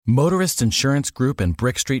Motorist Insurance Group and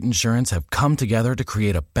Brick Street Insurance have come together to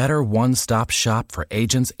create a better one-stop shop for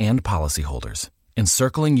agents and policyholders,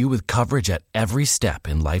 encircling you with coverage at every step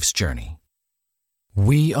in life's journey.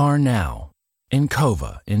 We are now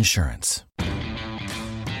Encova Insurance.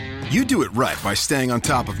 You do it right by staying on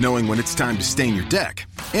top of knowing when it's time to stain your deck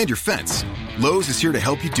and your fence. Lowe's is here to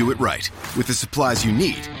help you do it right with the supplies you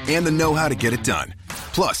need and the know-how to get it done.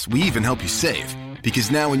 Plus, we even help you save.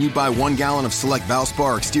 Because now when you buy 1 gallon of select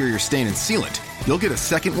Valspar exterior stain and sealant, you'll get a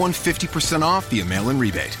second one 50% off via mail-in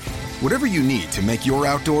rebate. Whatever you need to make your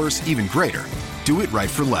outdoors even greater, do it right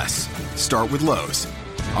for less. Start with Lowe's.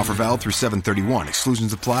 Offer valid through 7/31.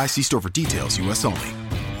 Exclusions apply. See store for details. U.S. only.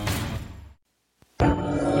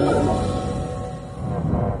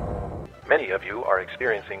 Many of you are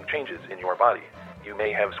experiencing changes in your body. You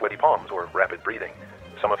may have sweaty palms or rapid breathing.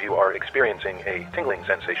 Some of you are experiencing a tingling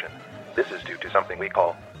sensation. This is due to something we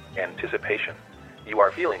call anticipation. You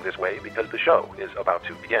are feeling this way because the show is about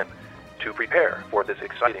to begin. To prepare for this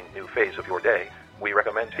exciting new phase of your day, we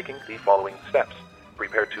recommend taking the following steps.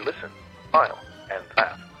 Prepare to listen, smile, and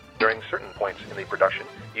laugh. During certain points in the production,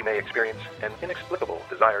 you may experience an inexplicable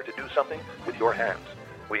desire to do something with your hands.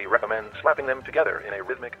 We recommend slapping them together in a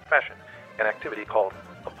rhythmic fashion. An activity called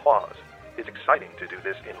applause. It's exciting to do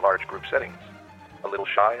this in large group settings. A little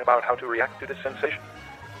shy about how to react to this sensation?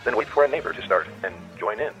 Then wait for a neighbor to start and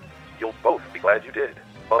join in. You'll both be glad you did.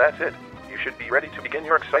 Well, that's it. You should be ready to begin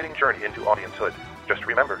your exciting journey into audiencehood. Just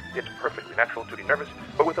remember, it's perfectly natural to be nervous,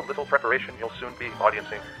 but with a little preparation, you'll soon be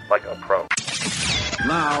audiencing like a pro.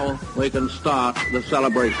 Now we can start the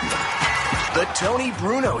celebration. The Tony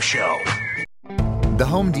Bruno Show. The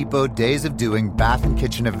Home Depot Days of Doing Bath and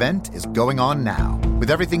Kitchen event is going on now, with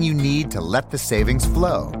everything you need to let the savings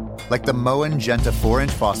flow. Like the Moen Genta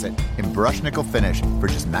 4-inch faucet in brush nickel finish for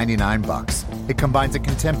just $99. It combines a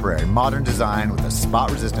contemporary modern design with a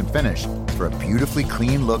spot-resistant finish for a beautifully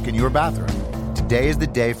clean look in your bathroom. Today is the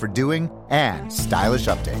day for doing and stylish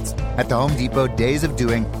updates at the Home Depot Days of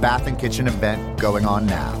Doing Bath and Kitchen event going on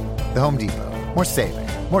now. The Home Depot. More saving,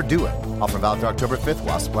 more doing. Offer valid through October 5th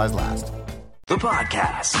while supplies last. The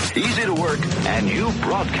podcast. Easy to work, and you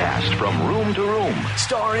broadcast from room to room.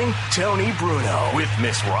 Starring Tony Bruno with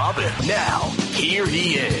Miss Robin. Now, here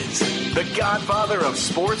he is, the godfather of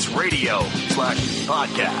sports radio /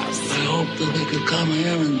 podcast. I hope that they could come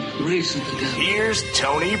here and race it together. Here's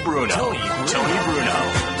Tony Bruno. Tony Bruno.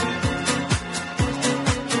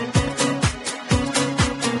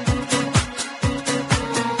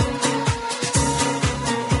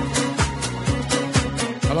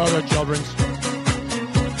 Hello there, children.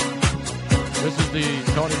 This is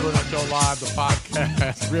the Tony Bruno Show Live, the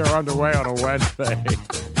podcast. We are underway on a Wednesday.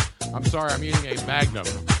 I'm sorry, I'm eating a Magnum.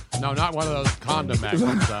 No, not one of those condom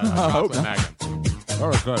Magnums. Chocolate Magnum.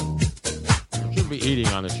 Very good. Shouldn't be eating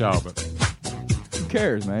on the show, but who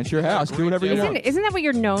cares, man? It's your house. Do whatever you want. Isn't that what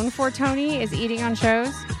you're known for, Tony, is eating on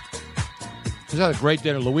shows? He's had a great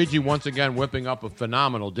dinner. Luigi once again whipping up a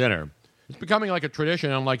phenomenal dinner. It's becoming like a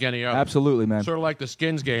tradition unlike any other. Absolutely, man. Sort of like the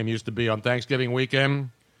Skins game used to be on Thanksgiving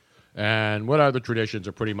weekend. And what other traditions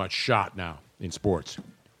are pretty much shot now in sports?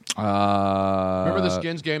 Remember the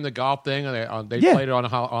Skins game, the golf thing? They played it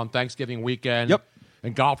on Thanksgiving weekend. Yep.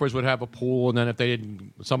 And golfers would have a pool, and then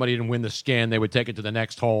if somebody didn't win the skin, they would take it to the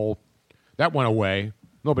next hole. That went away.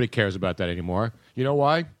 Nobody cares about that anymore. You know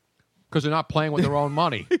why? Because they're not playing with their own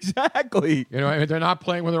money. Exactly. You know, they're not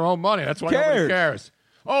playing with their own money. That's why nobody cares.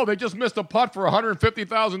 Oh, they just missed a putt for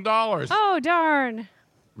 $150,000. Oh, darn.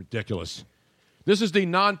 Ridiculous. This is the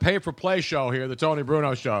non-pay-for-play show here, the Tony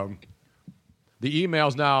Bruno Show. The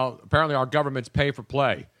emails now, apparently our government's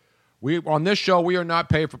pay-for-play. On this show, we are not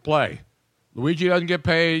pay-for-play. Luigi doesn't get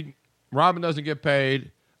paid. Robin doesn't get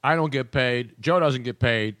paid. I don't get paid. Joe doesn't get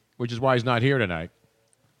paid, which is why he's not here tonight.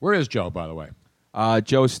 Where is Joe, by the way?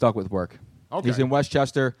 Joe's stuck with work. Okay. He's in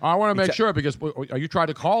Westchester. I want to make sure because you tried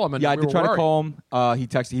to call him. And I we did try worried. to call him. He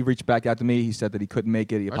texted. He reached back out to me. He said that he couldn't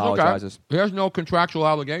make it. He apologizes. Okay. He has no contractual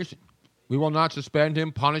obligation. We will not suspend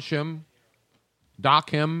him, punish him, dock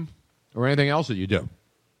him, or anything else that you do.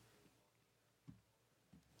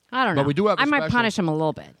 I don't know. But we do have I might punish him a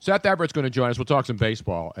little bit. Seth Everett's going to join us. We'll talk some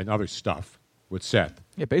baseball and other stuff with Seth.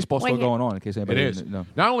 Yeah, baseball's still going on, in case anybody didn't know.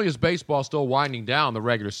 Not only is baseball still winding down the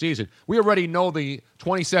regular season, we already know the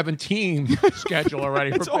 2017 schedule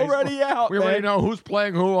already. It's for baseball. already out, We already know who's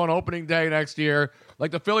playing who on opening day next year.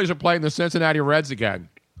 Like the Phillies are playing the Cincinnati Reds again.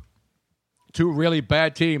 Two really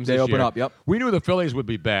bad teams They this open year. up, yep. We knew the Phillies would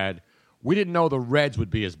be bad. We didn't know the Reds would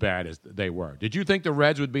be as bad as they were. Did you think the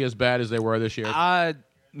Reds would be as bad as they were this year?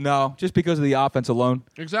 No, just because of the offense alone.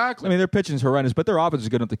 Exactly. I mean, their pitching is horrendous, but their offense is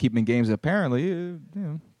good enough to keep them in games. And apparently,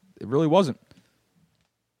 it really wasn't.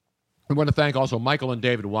 We want to thank also Michael and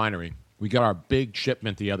David Winery. We got our big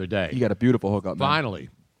shipment the other day. You got a beautiful hookup, man. Finally,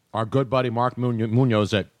 our good buddy Mark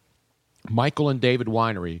Munoz at Michael and David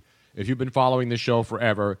Winery. If you've been following this show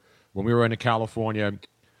forever, when we were in California,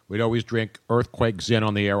 we'd always drink Earthquake Zin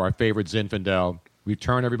on the air, our favorite Zinfandel. We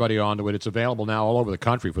turn everybody onto it. It's available now all over the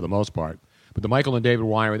country for the most part. But the Michael and David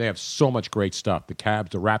Winery, they have so much great stuff. The Cabs,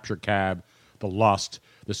 the Rapture Cab, the Lust,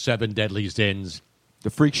 the Seven Deadly Zins. The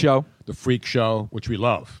Freak Show. The Freak Show, which we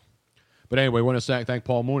love. But anyway, we want to thank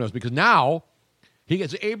Paul Munoz because now he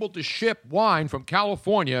is able to ship wine from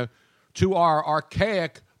California to our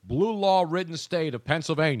archaic blue law-ridden state of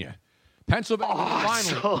Pennsylvania. Pennsylvania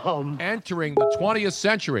is finally entering the 20th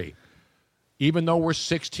century, even though we're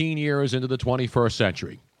 16 years into the 21st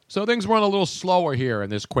century. So things run a little slower here in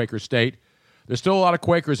this Quaker state. There's still a lot of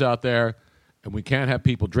Quakers out there, and we can't have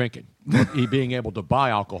people drinking, being able to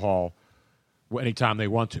buy alcohol anytime they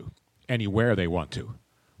want to, anywhere they want to.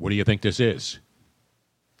 What do you think this is?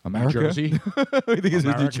 America? New Jersey? I think it's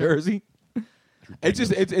New Jersey.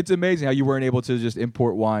 It's amazing how you weren't able to just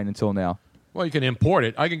import wine until now. Well, you can import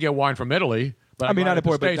it. I can get wine from Italy, but I mean, not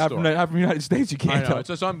import, but not from the United States. You can't. I know, it's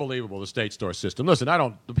just unbelievable, the state store system. Listen,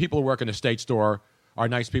 the people who work in the state store are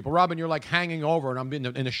nice people. Robin, you're like hanging over, and I'm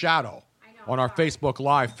in the shadow on our Facebook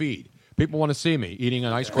Live feed. People want to see me eating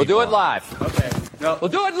an ice cream. We'll do bar. it live. Okay. No. We'll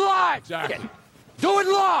do it live. Exactly. Do it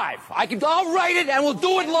live. I'll write it, and we'll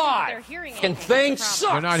do it live. They're hearing And thing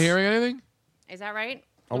sucks. You're not hearing anything? Is that right?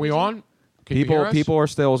 Are we on? Can you hear us? People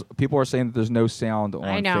are saying that there's no sound on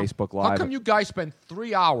Facebook Live. How come you guys spend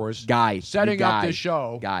 3 hours setting up this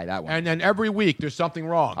show? That one. And then every week there's something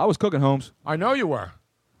wrong. I was cooking, Holmes. I know you were.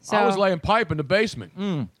 So, I was laying pipe in the basement.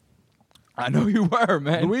 I know you were,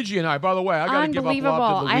 man. Luigi and I, by the way, I got to give up unbelievable.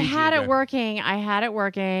 love to Luigi I had again. it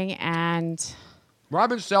working, and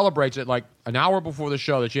Robin celebrates it like an hour before the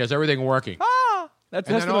show that she has everything working. That's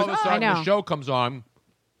and then all of a sudden I know. the show comes on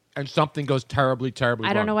and something goes terribly, terribly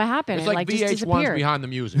wrong. I don't know what happened. It's It, like just VH1's disappeared. behind the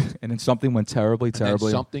music. And then something went terribly. And then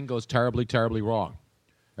something goes terribly, terribly wrong.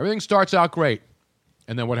 Everything starts out great.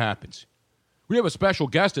 And then what happens? We have a special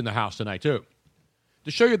guest in the house tonight, too.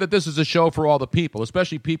 To show you that this is a show for all the people,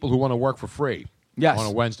 especially people who want to work for free. Yes. On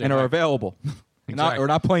a Wednesday and night. are available. Exactly. We're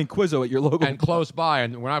not playing Quizzo at your local. And close by,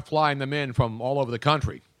 and we're not flying them in from all over the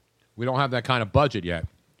country. We don't have that kind of budget yet.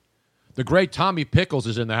 The great Tommy Pickles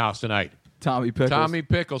is in the house tonight. Tommy Pickles. Tommy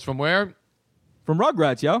Pickles from where? From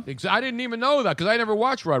Rugrats, yo. I didn't even know that because I never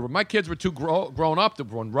watched Rugrats. My kids were too grown up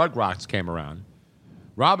when Rugrats came around.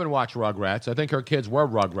 Robin watched Rugrats. I think her kids were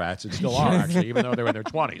Rugrats and still are, actually, even though they're in their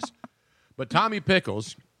 20s. But Tommy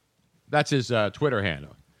Pickles, that's his Twitter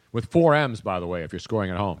handle. With 4 M's, by the way, if you're scoring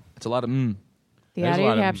at home. It's a lot of the There's a audio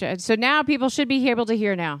lot of- capture. So now people should be able to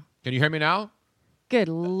hear now. Can you hear me now? Good That's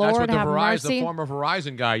Lord, what the have mercy. the former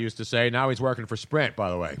Verizon guy used to say. Now he's working for Sprint, by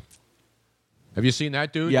the way. Have you seen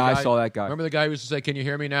that dude? Yeah, The I guy- saw that guy. Remember the guy who used to say, "Can you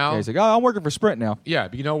hear me now?" Yeah, he's like, oh, I'm working for Sprint now. Yeah,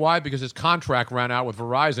 but you know why? Because his contract ran out with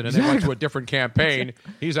Verizon, and they went to a different campaign.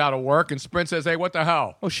 He's out of work, and Sprint says, "Hey, what the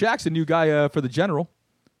hell?" Oh, Shaq's a new guy for the General.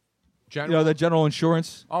 General? You know, the General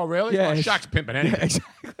Insurance. Oh, really? Yeah. Oh, Shaq's pimping anything.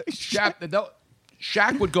 Yeah, exactly.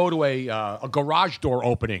 Shaq would go to a garage door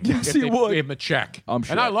opening Yes, if he they would. gave him a check. I'm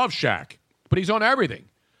sure. And I love Shaq, but he's on everything.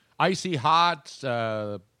 Icy Hot,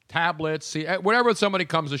 tablets, whenever somebody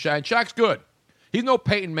comes to Shaq. And Shaq's good. He's no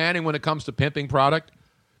Peyton Manning when it comes to pimping product,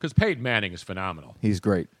 because Peyton Manning is phenomenal. He's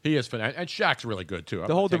great. He is phenomenal. And Shaq's really good, too.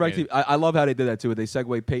 The whole DirecTV, I love how they did that, too. They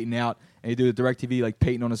segue Peyton out, and you do the DirecTV like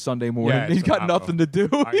Peyton on a Sunday morning. Yeah, it's He's got phenomenal. nothing to do.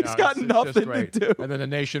 I know, He's got it's nothing just great. to do. And then the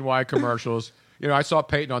nationwide commercials. You know, I saw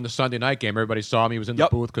Peyton on the Sunday night game. Everybody saw him. He was in the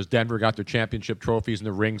booth because Denver got their championship trophies and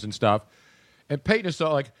the rings and stuff. And Peyton is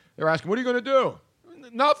so like, they're asking, what are you going to do?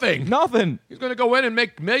 Nothing. Nothing. He's going to go in and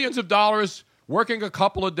make millions of dollars working a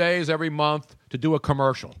couple of days every month to do a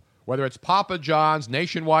commercial. Whether it's Papa John's,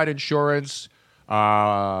 Nationwide Insurance,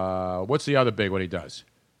 what's the other big one he does?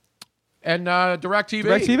 And DirecTV.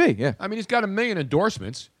 DirecTV, yeah. I mean, he's got 1 million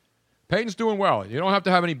endorsements. Peyton's doing well. You don't have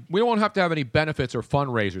to have any. We won't have to have any benefits or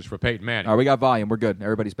fundraisers for Peyton Manning. All right, we got volume. We're good.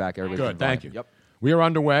 Everybody's back. Everybody's Good. in Thank volume. you. Yep. We are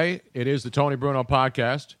underway. It is the Tony Bruno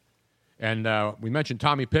podcast, and we mentioned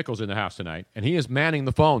Tommy Pickles in the house tonight, and he is manning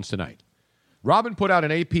the phones tonight. Robin put out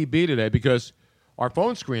an APB today because our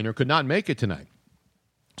phone screener could not make it tonight.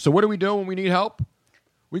 So what do we do when we need help?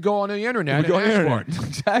 We go on the internet and ask for it.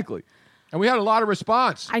 Exactly. And we had a lot of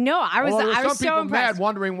response. I know. I was Although there were some so people impressed. mad,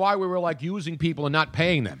 wondering why we were like using people and not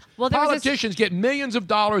paying them. Well, there was politicians get millions of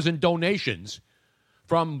dollars in donations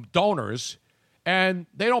from donors, and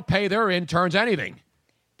they don't pay their interns anything.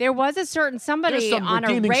 There was a certain somebody There's some on a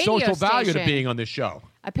redeeming radio social station. value to being on this show.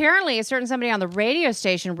 Apparently, a certain somebody on the radio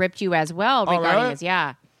station ripped you as well regarding really? this.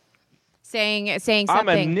 Yeah, saying something. I'm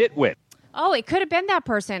a nitwit. Oh, it could have been that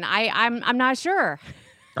person. I'm not sure.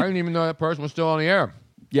 I didn't even know that person was still on the air.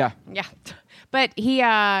 Yeah. Yeah. But he,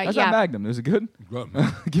 That's not Magnum. Is it good?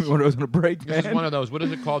 Give me one of those on a break, man. This is one of those. What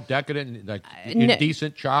is it called? Decadent, like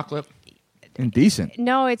indecent chocolate. Indecent.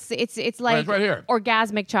 No, it's like it's right here.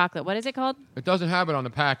 orgasmic chocolate. What is it called? It doesn't have it on the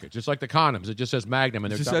package. It's like the condoms. It just says Magnum,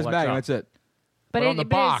 and It they're just says double Magnum. XL. That's it. But on the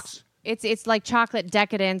box. It's like chocolate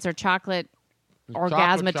decadence or chocolate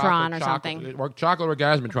orgasmatron or something. Or chocolate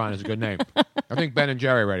orgasmatron is a good name. I think Ben and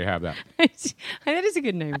Jerry already have that. That is a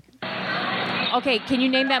good name. Okay, can you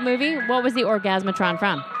name that movie? What was the orgasmatron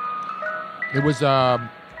from? It was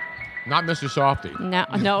not Mr. Softy. No.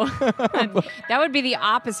 That would be the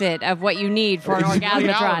opposite of what you need for an Woody Allen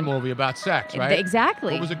orgasmatron. movie about sex, right?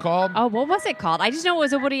 Exactly. What was it called? Oh, what was it called? I just know it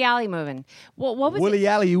was a Woody Allen movie. What was Woody it?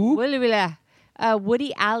 Allen.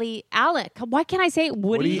 Woody Allen. Why can't I say it?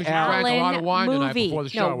 Woody Allen drank a lot of wine tonight movie. before the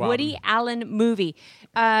show, No, Woody Allen movie.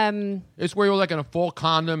 It's where you were like in a full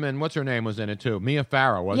condom, and what's her name was in it too? Mia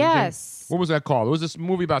Farrow, wasn't it? Yes. What was that called? It was this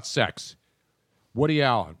movie about sex. Woody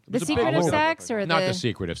Allen. It The was a Secret big of movie. Sex or Not the- The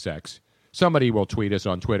Secret of Sex. Somebody will tweet us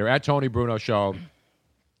on Twitter at Tony Bruno Show,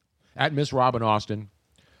 at Miss Robin Austin,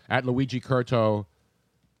 at Luigi Curto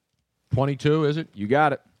 22, is it? You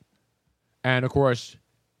got it. And of course,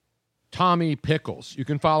 Tommy Pickles. You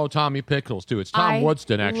can follow Tommy Pickles too. It's Tom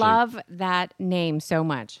Woodston, actually. I love that name so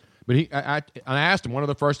much. But I asked him, one of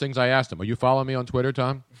the first things I asked him, are you following me on Twitter,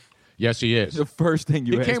 Tom? Yes, he is. The first thing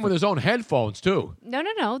you He asked came with his own headphones, too.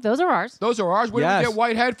 No. Those are ours. Those are ours? Where did we get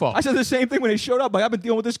white headphones? I said the same thing when they showed up. Like, I've been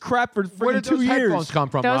dealing with this crap for Where did 2 those years. headphones come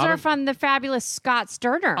from, Those Robin? are from the fabulous Scott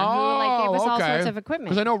Sterner, who gave us all sorts of equipment.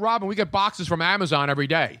 Because I know, Robin, we get boxes from Amazon every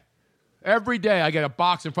day. Every day I get a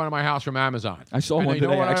box in front of my house from Amazon. I saw and one you know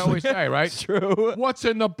today, what actually. I always say, right? It's true. What's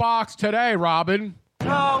in the box today, Robin?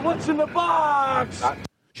 What's in the box?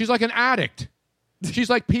 She's like an addict. She's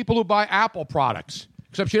like people who buy Apple products.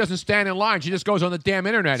 Except she doesn't stand in line. She just goes on the damn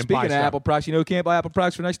internet and Speaking buys of stuff. Apple products, you know who can't buy Apple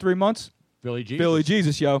products for the next 3 months? Philly Jesus. Philly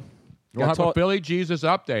Jesus, yo. We'll have a Philly Jesus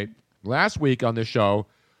update. Last week on this show,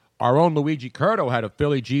 our own Luigi Curto had a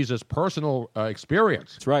Philly Jesus personal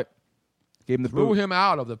experience. That's right. Gave him the Threw boot. him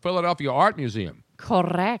out of the Philadelphia Art Museum.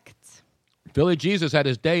 Correct. Philly Jesus had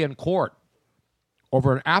his day in court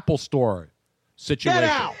over an Apple Store situation. Get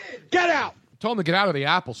out! Get out! Told him to get out of the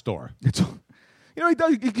Apple Store. You know, he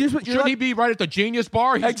does. Shouldn't he be right at the Genius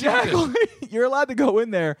Bar? He's Exactly. Jesus. You're allowed to go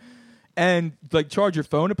in there and like charge your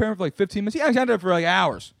phone apparently for like 15 minutes. He actually had it for like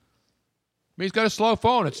hours. I mean, he's got a slow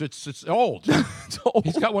phone. It's old. It's old.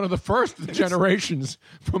 He's got one of the first generations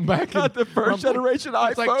from back. Not the first generation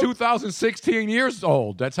It's like iPhone. 2016 years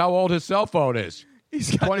old. That's how old his cell phone is.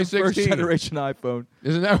 He's got the 2016. first generation iPhone.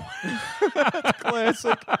 Isn't that? That's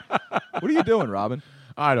classic. What are you doing, Robin?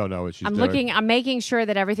 I don't know what she's doing. I'm making sure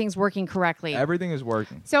that everything's working correctly. Everything is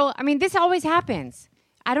working. So, I mean, this always happens.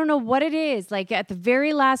 I don't know what it is. Like at the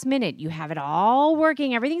very last minute, you have it all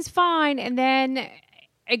working, everything's fine, and then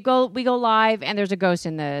we go live, and there's a ghost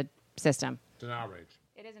in the system. It's an outrage.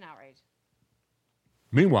 It is an outrage.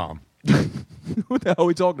 Meanwhile, What the hell are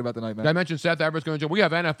we talking about tonight, man? did I mentioned Seth Everett's going to join? We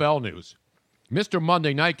have NFL news. Mr.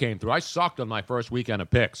 Monday Night came through. I sucked on my first weekend of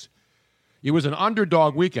picks. It was an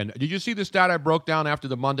underdog weekend. Did you see the stat I broke down after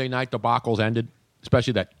the Monday night debacles ended?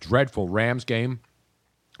 Especially that dreadful Rams game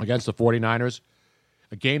against the 49ers.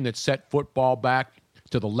 A game that set football back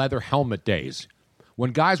to the leather helmet days.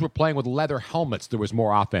 When guys were playing with leather helmets, there was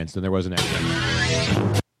more offense than there was in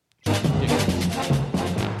NFL.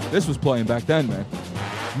 This was playing back then, man.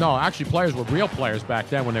 No, actually, players were real players back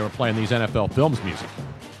then when they were playing these NFL Films music.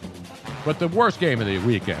 But the worst game of the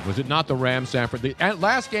weekend, was it not the Rams-Sanford? The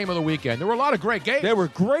last game of the weekend, there were a lot of great games. There were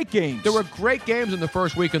great games. There were great games in the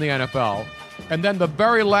first week in the NFL. And then the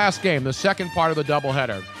very last game, the second part of the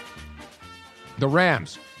doubleheader, the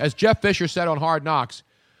Rams. As Jeff Fisher said on Hard Knocks,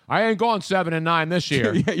 I ain't going 7-9 this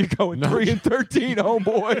year. Yeah, you're going 3-13,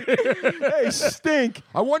 homeboy. Hey, stink.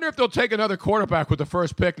 I wonder if they'll take another quarterback with the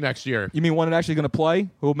first pick next year. You mean one that's actually going to play,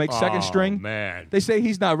 who will make second string? Man. They say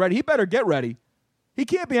he's not ready. He better get ready. He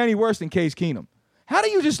can't be any worse than Case Keenum. How do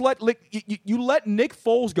you just let you let Nick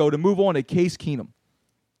Foles go to move on to Case Keenum?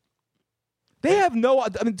 They have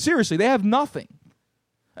seriously, they have nothing.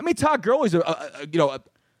 I mean, Todd Gurley's an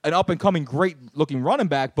up and coming great looking running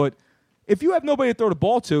back, but if you have nobody to throw the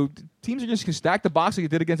ball to, teams are just going to stack the box like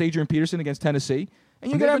they did against Adrian Peterson against Tennessee, and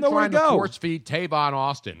you're going to have nowhere to go. To force feed Tavon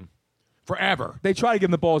Austin forever. They try to give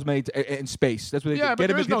him the ball as many in space. That's what they Yeah, get but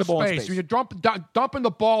him there's get no the ball in space. space. When you're dumping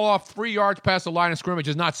the ball off 3 yards past the line of scrimmage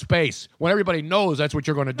is not space. When everybody knows that's what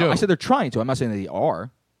you're going to do. No, I said they're trying to. I'm not saying that they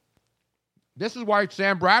are. This is why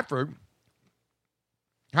Sam Bradford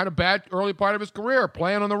had a bad early part of his career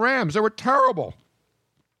playing on the Rams. They were terrible.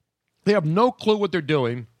 They have no clue what they're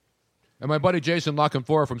doing. And my buddy Jason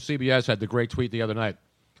Lockenfora from CBS had the great tweet the other night.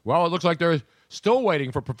 Well, it looks like they're still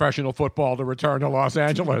waiting for professional football to return to Los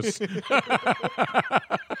Angeles.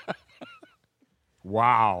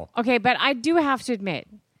 Wow. Okay, but I do have to admit,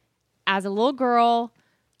 as a little girl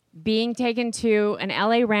being taken to an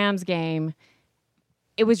LA Rams game,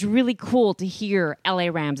 it was really cool to hear LA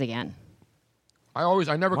Rams again.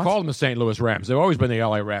 I never called them the St. Louis Rams. They've always been the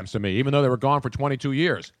LA Rams to me, even though they were gone for 22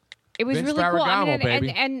 years. It was Vince really cool. I mean,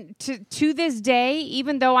 baby. and to this day,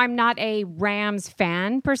 even though I'm not a Rams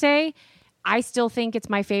fan per se, I still think it's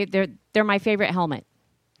my favorite. They're my favorite helmet.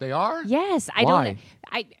 They are? Yes. Why?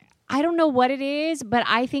 I don't know what it is, but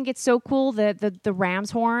I think it's so cool that the Rams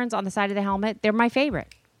horns on the side of the helmet, they're my favorite.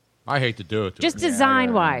 I hate to do it to Just them.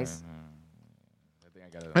 design-wise.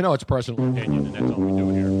 I know it's personal opinion, and that's all we do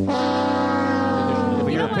here.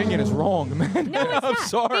 But your opinion is wrong, man. No, it's I'm not.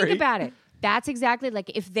 sorry. Think about it. That's exactly like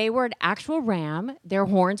if they were an actual ram, their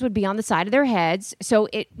horns would be on the side of their heads, so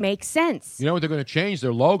it makes sense. You know what? They're going to change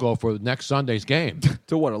their logo for next Sunday's game.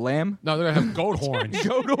 To what, a lamb? No, they're going to have goat horns.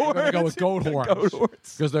 Goat They're going to go with goat horns. Goat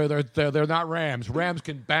horns. Because they're not rams. Rams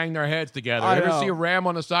can bang their heads together. I You ever know. see a ram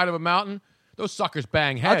on the side of a mountain? Those suckers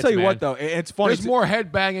bang heads, I'll tell you man. what, though. It's funny. There's more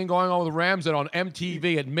head banging going on with Rams than on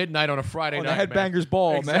MTV at midnight on a Friday On night. the Headbangers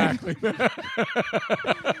Ball, exactly. man.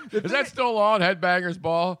 Is that still on, Headbangers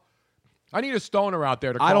Ball? I need a stoner out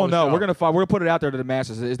there to call I don't the know. show. We're gonna put it out there to the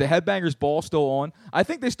masses. Is the Headbangers Ball still on? I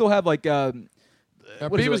think they still have like. What is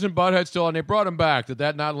it, Beavis and Butthead still on. They brought him back. Did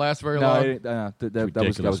that not last very long? No,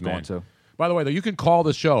 that was gone too. By the way, though, you can call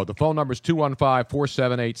the show. The phone number is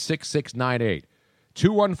 215-478-6698.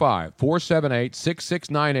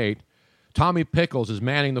 215-478-6698. Tommy Pickles is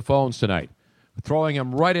manning the phones tonight, throwing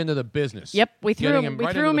him right into the business. Yep, we threw Getting him. We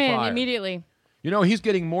right threw him into the in fire. immediately. You know, he's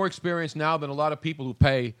getting more experience now than a lot of people who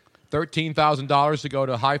pay $13,000 to go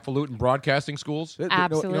to highfalutin broadcasting schools.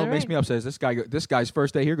 Absolutely You know what makes me upset is this guy's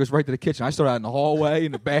first day here goes right to the kitchen. I started out in the hallway,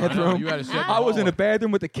 in the bathroom. You had to sit in the I was in hallway. the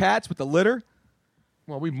bathroom with the cats, with the litter.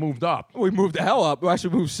 Well, we moved up. We moved the hell up. We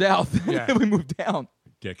actually moved south. Yeah. We moved down.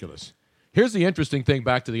 Ridiculous. Here's the interesting thing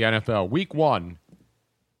back to the NFL. Week 1,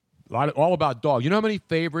 all about dog. You know how many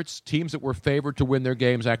favorites, teams that were favored to win their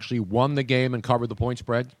games, actually won the game and covered the point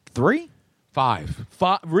spread? 3? 5.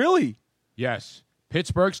 Really? Yes.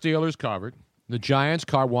 Pittsburgh Steelers covered. The Giants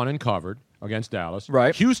won and covered against Dallas.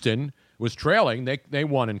 Right. Houston was trailing. They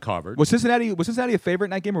won and covered. Was Cincinnati a favorite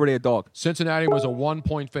in that game, or were they a dog? Cincinnati was a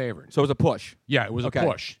 1-point favorite. So it was a push. Yeah, it was Okay. a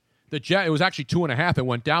push. It was actually 2.5. It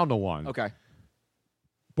went down to 1. Okay.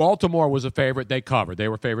 Baltimore was a favorite. They covered. They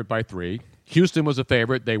were favored by 3. Houston was a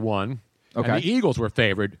favorite. They won. Okay. And the Eagles were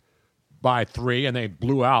favored by 3, and they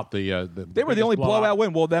blew out the They were the only blowout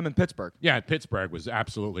win. Well, them in Pittsburgh. Yeah, Pittsburgh was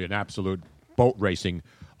absolutely an absolute boat racing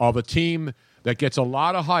of a team that gets a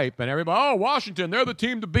lot of hype, and everybody, Washington, they're the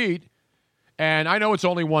team to beat. And I know it's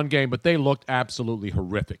only one game, but they looked absolutely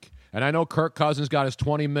horrific. And I know Kirk Cousins got his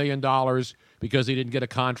 $20 million because he didn't get a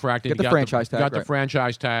contract. Get the franchise tag. Got the right.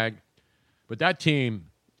 franchise tag. But that team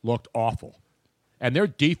looked awful. And their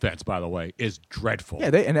defense, by the way, is dreadful. Yeah,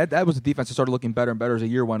 that was the defense that started looking better and better as the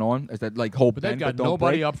year went on. As that whole But they've bend got but don't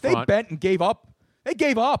nobody break. up front. They bent and gave up. They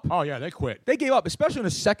gave up. Oh, yeah, they quit. They gave up, especially in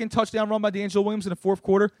the second touchdown run by D'Angelo Williams in the fourth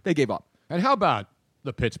quarter. They gave up. And how about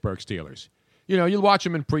the Pittsburgh Steelers? You know, you watch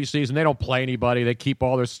them in preseason. They don't play anybody. They keep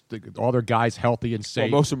all their guys healthy and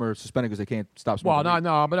safe. Well, most of them are suspended because they can't stop smoking. Well,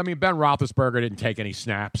 no, but I mean, Ben Roethlisberger didn't take any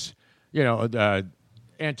snaps. You know,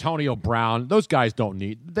 Antonio Brown, those guys don't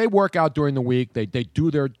need. They work out during the week. They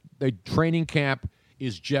do their training camp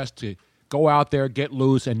is just to go out there, get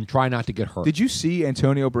loose, and try not to get hurt. Did you see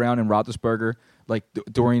Antonio Brown and Roethlisberger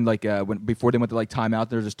during before they went to timeout?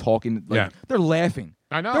 They're just talking. They're laughing.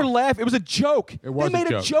 I know. They're laughing. It was a joke. It was they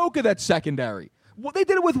made a joke of that secondary. Well, they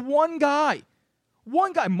did it with one guy.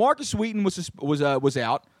 One guy. Marcus Wheaton was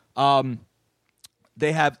out.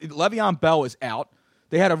 They have Le'Veon Bell is out.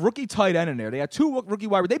 They had a rookie tight end in there. They had 2 rookie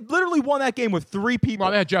wide receivers. They literally won that game with 3 people.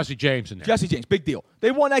 Well, they had Jesse James in there. Jesse James, big deal.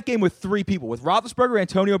 They won that game with 3 people, with Roethlisberger,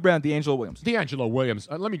 Antonio Brown, D'Angelo Williams. D'Angelo Williams,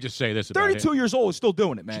 let me just say this about 32 years old, is still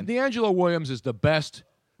doing it, man. D'Angelo Williams is the best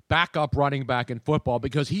backup running back in football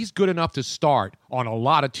because he's good enough to start on a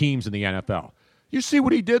lot of teams in the NFL. You see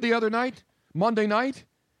what he did the other night, Monday night?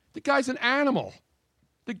 The guy's an animal.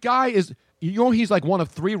 The guy is, he's like one of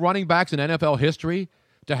 3 running backs in NFL history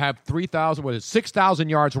to have 6,000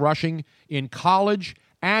 yards rushing in college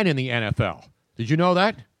and in the NFL. Did you know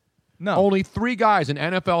that? No. Only 3 guys in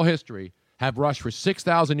NFL history have rushed for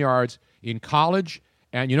 6,000 yards in college,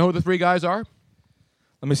 and you know who the 3 guys are?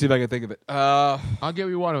 Let me see if I can think of it. I'll give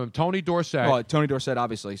you one of them. Tony Dorsett. Well, Tony Dorsett,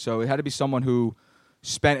 obviously. So it had to be someone who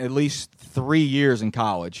spent at least 3 years in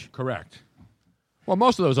college. Correct. Well,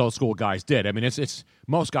 most of those old school guys did. I mean, it's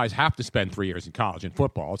most guys have to spend 3 years in college in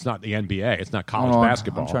football. It's not the NBA. It's not college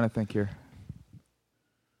basketball. I'm trying to think here.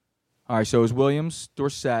 All right, so it was Williams,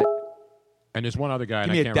 Dorsett. And there's one other guy,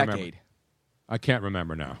 and Give I me can't a remember. decade. I can't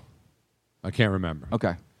remember now. I can't remember.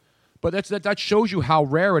 Okay. But that shows you how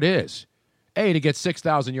rare it is. To get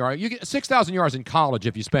 6,000 yards. You get 6,000 yards in college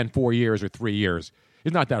if you spend 4 years or 3 years.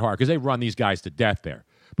 It's not that hard because they run these guys to death there.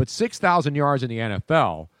 But 6,000 yards in the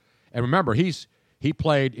NFL, and remember, he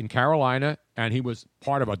played in Carolina, and he was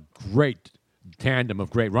part of a great tandem of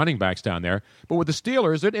great running backs down there. But with the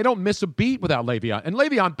Steelers, they don't miss a beat without Le'Veon. And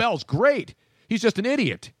Le'Veon Bell's great. He's just an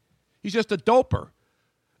idiot. He's just a doper.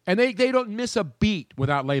 And they don't miss a beat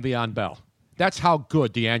without Le'Veon Bell. That's how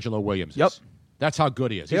good D'Angelo Williams is. Yep. That's how good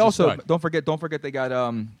he is. They He's also a stud. don't forget they got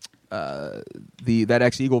that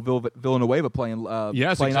ex-Eagle Villanueva playing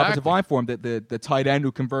exactly. offensive line for him. The tight end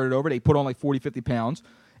who converted over. They put on like 40, 50 pounds,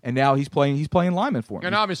 and now he's playing lineman for him.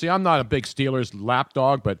 And obviously, I'm not a big Steelers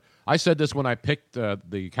lapdog, but I said this when I picked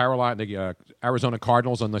the Arizona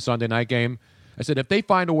Cardinals on the Sunday night game. I said if they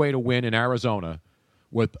find a way to win in Arizona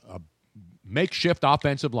with a makeshift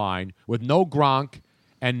offensive line with no Gronk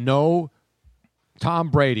and no Tom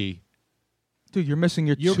Brady. Dude, you're missing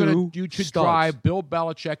your You should studs. drive Bill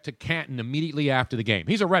Belichick to Canton immediately after the game.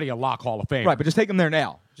 He's already a lock Hall of Fame. Right, but just take him there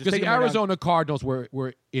now. Because the Arizona Cardinals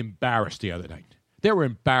were embarrassed the other night. They were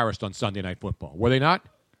embarrassed on Sunday Night Football. Were they not?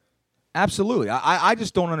 Absolutely. I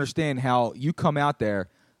just don't understand how you come out there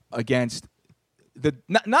against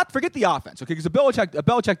not forget the offense, okay? Because a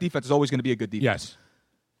Belichick defense is always going to be a good defense. Yes.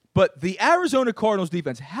 But the Arizona Cardinals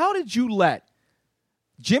defense, how did you let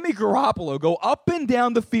Jimmy Garoppolo go up and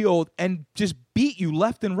down the field and just beat you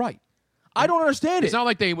left and right? I don't understand it. It's not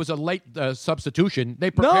like it was a late substitution.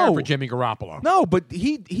 They prepared for Jimmy Garoppolo. No, but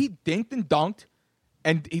he dinked and dunked,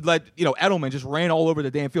 and he let Edelman just ran all over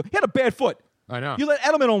the damn field. He had a bad foot. I know. You let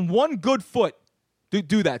Edelman on one good foot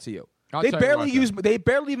do that to you. They barely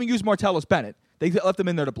even use Martellus Bennett. They left him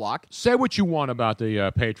in there to block. Say what you want about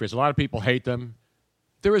the Patriots. A lot of people hate them.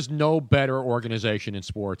 There is no better organization in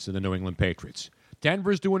sports than the New England Patriots.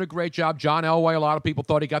 Denver's doing a great job. John Elway, a lot of people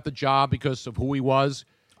thought he got the job because of who he was.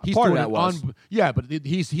 He's Part of doing that was. but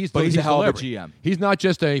he's a hell of a delivering. GM. He's not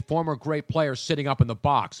just a former great player sitting up in the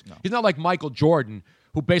box. No. He's not like Michael Jordan,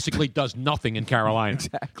 who basically does nothing in Carolina.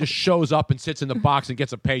 Exactly. Just shows up and sits in the box and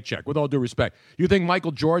gets a paycheck, with all due respect. You think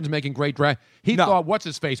Michael Jordan's making great draft? He thought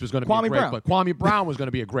what's-his-face was going to be a great player. Kwame Brown was going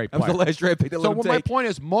to be a great player. That was the last draft pick they let him take. My point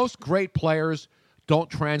is, most great players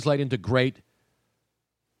don't translate into great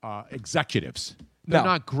executives. They're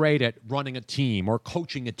not great at running a team or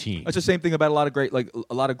coaching a team. It's the same thing about a lot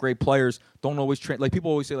of great players don't always like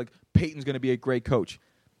people always say like Peyton's going to be a great coach.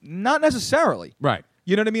 Not necessarily. Right.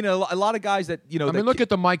 You know what I mean? A lot of guys that look at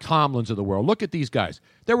the Mike Tomlins of the world. Look at these guys.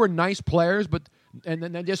 They were nice players, and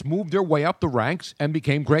then they just moved their way up the ranks and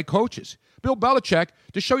became great coaches. Bill Belichick,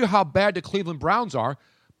 to show you how bad the Cleveland Browns are,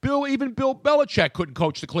 even Bill Belichick couldn't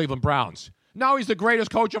coach the Cleveland Browns. Now he's the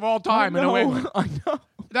greatest coach of all time in New England. I know.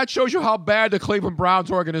 That shows you how bad the Cleveland Browns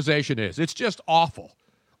organization is. It's just awful.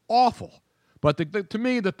 Awful. But to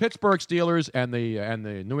me, the Pittsburgh Steelers and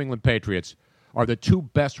the New England Patriots are the two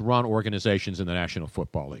best run organizations in the National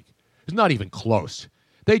Football League. It's not even close.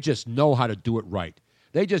 They just know how to do it right.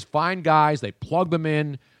 They just find guys, they plug them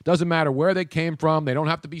in. Doesn't matter where they came from. They don't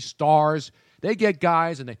have to be stars. They get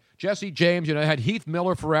guys, and Jesse James, they had Heath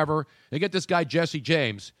Miller forever. They get this guy, Jesse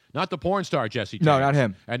James, not the porn star Jesse James. No, not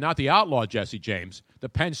him. And not the outlaw Jesse James, the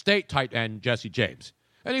Penn State tight end Jesse James.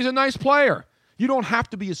 And he's a nice player. You don't have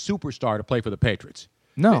to be a superstar to play for the Patriots.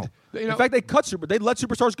 No. In fact, they let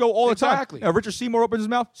superstars go all the time. Richard Seymour opens his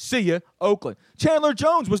mouth. See ya, Oakland. Chandler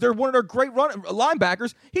Jones was one of their great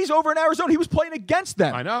linebackers. He's over in Arizona. He was playing against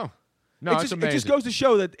them. I know. No, it's amazing. It just goes to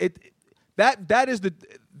show that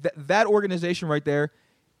that organization right there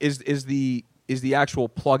is the actual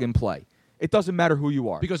plug and play. It doesn't matter who you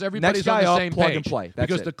are. Because everybody's on the same plug page. And play.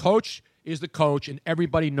 Because the coach is the coach, and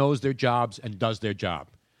everybody knows their jobs and does their job.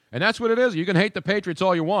 And that's what it is. You can hate the Patriots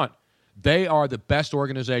all you want. They are the best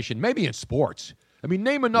organization, maybe in sports. I mean,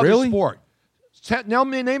 name another sport. Now,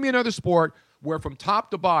 name me another sport where from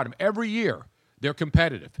top to bottom, every year, they're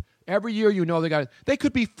competitive. Every year, they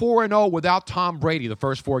could be 4-0 without Tom Brady the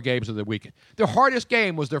first 4 games of the weekend. Their hardest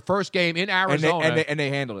game was their first game in Arizona. And they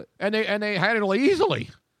handled it. And they handled it easily.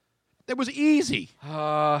 It was easy.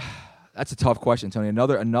 That's a tough question, Tony.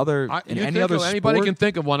 Anybody can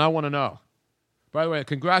think of one. I want to know. By the way,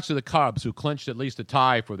 congrats to the Cubs, who clinched at least a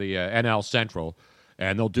tie for the NL Central,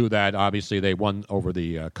 and they'll do that. Obviously, they won over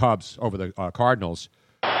the Cubs, over the Cardinals.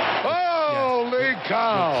 Holy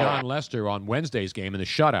cow. John Lester on Wednesday's game in the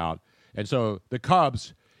shutout. And so the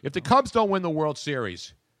Cubs, if the Cubs don't win the World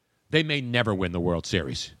Series, they may never win the World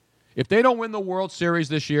Series. If they don't win the World Series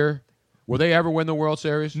this year, will they ever win the World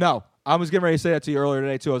Series? No. I was getting ready to say that to you earlier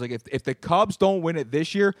today, too. I was like, if the Cubs don't win it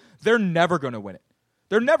this year, they're never going to win it.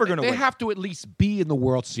 They're never going to win. They have to at least be in the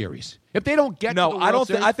World Series. If they don't get to the World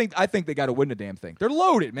Series, I think they got to win the damn thing. They're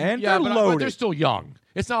loaded, man. Yeah, they're loaded. but they're still young.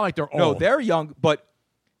 It's not like they're old. No, they're young, but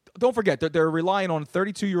don't forget they're relying on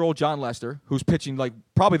 32-year-old John Lester, who's pitching like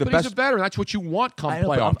probably the best. He's a veteran. That's what you want come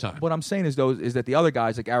playoff time. What I'm saying is that the other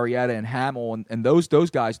guys like Arrieta and Hamill and those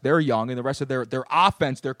guys, they're young, and the rest of their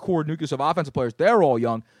offense, their core nucleus of offensive players, they're all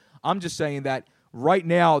young. I'm just saying that right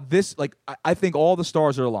now, I think all the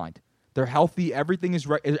stars are aligned. They're healthy. Everything is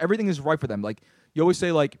right. Everything is right for them. Like you always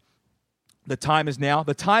say, like the time is now.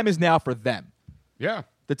 The time is now for them. Yeah,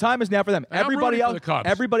 the time is now for them. And everybody else,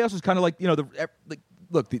 everybody else is kind of like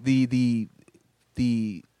look, the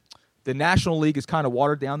National League is kind of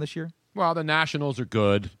watered down this year. Well, the Nationals are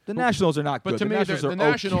good. The Nationals are not good. But to me,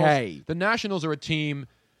 the Nationals are a team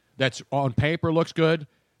that's on paper looks good,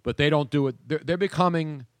 but they don't do it. They're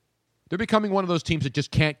becoming one of those teams that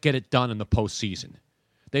just can't get it done in the postseason.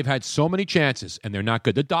 They've had so many chances, and they're not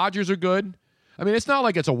good. The Dodgers are good. I mean, it's not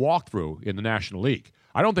like it's a walkthrough in the National League.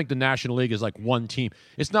 I don't think the National League is like one team.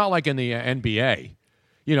 It's not like in the NBA,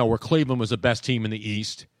 where Cleveland was the best team in the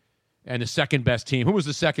East and the second best team. Who was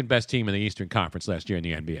the second best team in the Eastern Conference last year in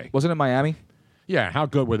the NBA? Wasn't it Miami? Yeah, how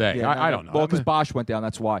good were they? Yeah, I don't know. Well, because Bosch went down,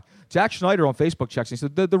 that's why. Jack Schneider on Facebook checks. He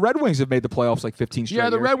said the Red Wings have made the playoffs like 15 straight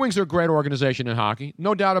years. Red Wings are a great organization in hockey,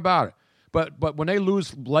 no doubt about it. But when they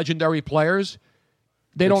lose legendary players,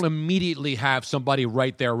 they don't immediately have somebody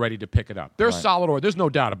right there ready to pick it up. They're a solid, there's no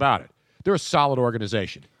doubt about it. They're a solid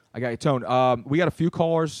organization. I got you, Tone. We got a few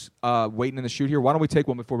callers waiting in the chute here. Why don't we take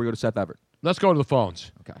one before we go to Seth Everett? Let's go to the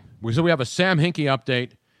phones. Okay. So we have a Sam Hinkie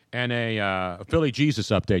update and a Philly Jesus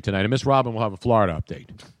update tonight. And Miss Robin will have a Florida update.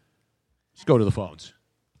 Let's go to the phones.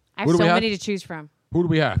 I have so many to choose from. Who do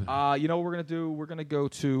we have? You know what we're going to do? We're going to go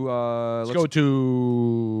to... let's go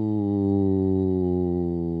to...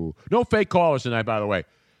 No fake callers tonight, by the way.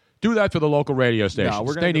 Do that for the local radio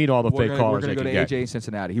stations. They need all the fake callers they can get. We're going to go to AJ in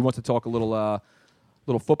Cincinnati. He wants to talk a little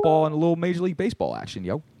football and a little Major League Baseball action,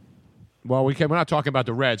 yo. Well, we're not talking about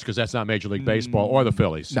the Reds because that's not Major League Baseball or the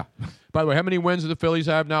Phillies. No. By the way, how many wins do the Phillies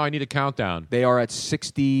have now? I need a countdown. They are at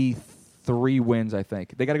 63 wins, I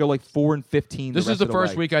think. They got to go like 4-15. This is the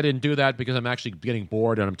first week I didn't do that because I'm actually getting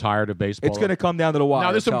bored and I'm tired of baseball. It's going to come down to the wire.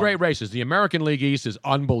 Now, there's some great races. The American League East is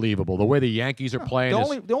unbelievable. The way the Yankees are playing.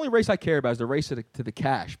 The only race I care about is the race to the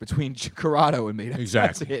cash between Corrado and me.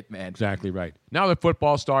 That's it, man. Exactly right. Now that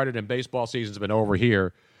football started and baseball season's been over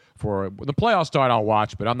here, for the playoffs start, I'll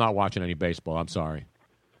watch, but I'm not watching any baseball. I'm sorry.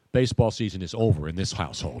 Baseball season is over in this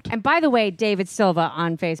household. And by the way, David Silva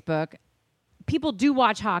on Facebook, people do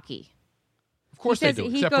watch hockey. Of course they do,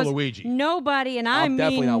 except for Luigi. Nobody, and I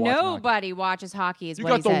mean nobody watches hockey. You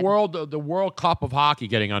got the World Cup of hockey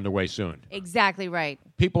getting underway soon. Exactly right.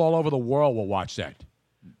 People all over the world will watch that.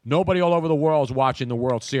 Nobody all over the world is watching the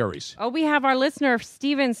World Series. Oh, we have our listener,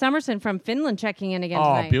 Steven Summerson from Finland, checking in again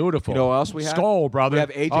tonight. Oh, beautiful. You know what else we have? Skull, brother. We have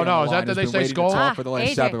AJ Oh, no, is that they say Skull? For the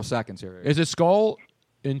last several seconds here. Is it Skull?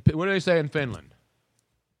 What do they say in Finland?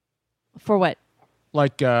 For what?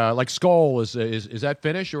 Like Skull, is that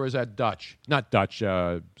Finnish or is that Dutch? Not Dutch,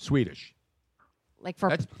 Swedish. Like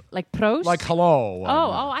pros? Like hello.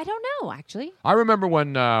 I don't know, actually. I remember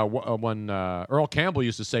when Earl Campbell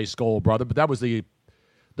used to say Skull, brother, but that was the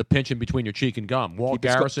pinch in between your cheek and gum. Walt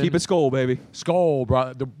Garrison. Keep it Skull, baby. Skull,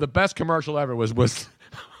 brother. The best commercial ever was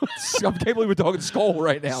I can't believe we're talking Skull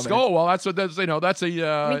right now, Skull, man. well, that's a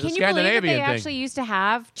Scandinavian can you believe that they thing. actually used to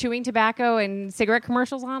have chewing tobacco and cigarette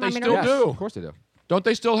commercials on? They still do. Of course they do. Don't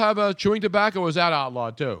they still have chewing tobacco, or is that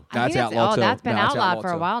outlawed too? That's outlawed too. That's been outlawed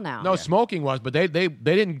for a while now. No, smoking was, but they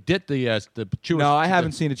didn't get the chewing. No, I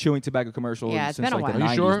haven't seen a chewing tobacco commercial since been a like while. the Are 90s,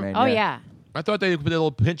 you sure? man. Oh, yeah. I thought they put a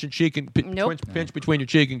little pinch and cheek and pinch between your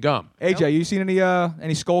cheek and gum. AJ, you seen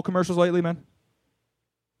any Skull commercials lately, man?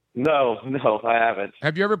 No, I haven't.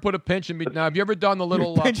 Have you ever put a pinch in? Now, have you ever done the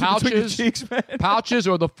little pouches, cheeks, man? pouches,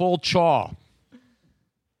 or the full chaw?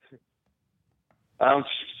 I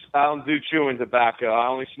don't do chewing tobacco. I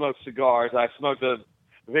only smoke cigars. I smoked a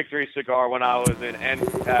Victory cigar when I was in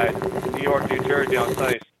New York, New Jersey on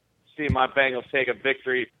Sunday, seeing my Bengals take a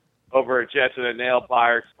victory over a Jets in a nail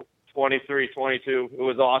biter, 23-22. It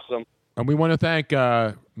was awesome. And we want to thank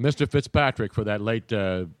Mr. Fitzpatrick for that late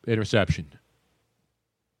interception.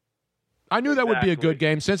 I knew that would be a good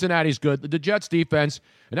game. Cincinnati's good. The Jets' defense,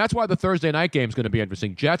 and that's why the Thursday night game is going to be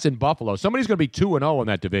interesting. Jets in Buffalo. Somebody's going to be 2-0 in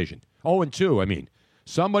that division. 0-2, I mean.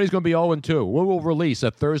 Somebody's going to be 0-2. We will release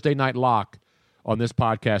a Thursday night lock on this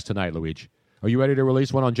podcast tonight, Luigi. Are you ready to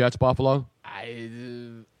release one on Jets Buffalo?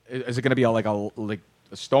 Is it going to be like a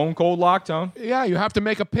stone cold lock, Tone? Yeah, you have to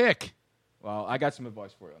make a pick. Well, I got some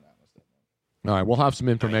advice for you on that. All right, we'll have some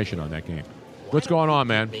information on that game. What's going on,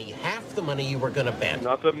 man? Half the money you were going to bet.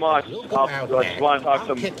 Nothing much. I just want to talk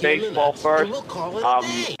some baseball first.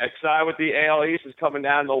 Excited with the AL East is coming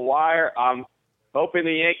down the wire. I'm hoping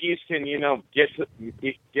the Yankees can, get to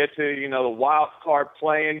the wild card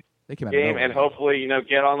playing game and hopefully,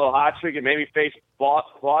 get on the hot streak and maybe face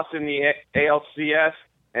Boston in the ALCS.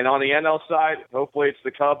 And on the NL side, hopefully it's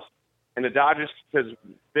the Cubs and the Dodgers because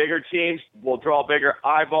bigger teams will draw bigger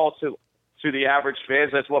eyeballs to the average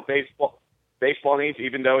fans. That's what baseball needs,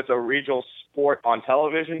 even though it's a regional sport on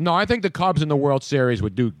television. No, I think the Cubs in the World Series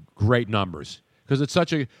would do great numbers because it's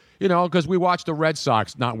such a, because we watched the Red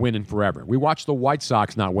Sox not winning forever. We watched the White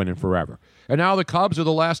Sox not winning forever. And now the Cubs are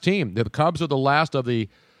the last team. The Cubs are the last of the,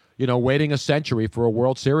 waiting a century for a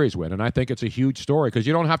World Series win. And I think it's a huge story because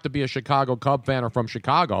you don't have to be a Chicago Cub fan or from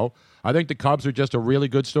Chicago. I think the Cubs are just a really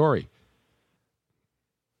good story.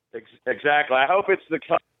 Exactly. I hope it's the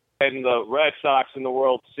Cubs and the Red Sox in the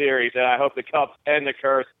World Series, and I hope the Cubs end the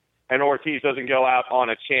curse and Ortiz doesn't go out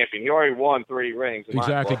on a champion. He already won 3 rings.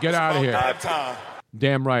 Exactly. Get out of here.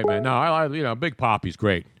 Damn right, man. No, I Big Papi's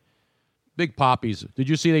great. Big Papi's. Did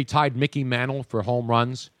you see they tied Mickey Mantle for home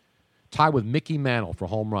runs? Tied with Mickey Mantle for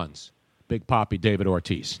home runs. Big Papi, David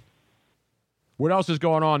Ortiz. What else is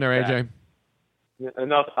going on there, AJ?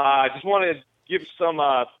 Enough. I just wanted to give some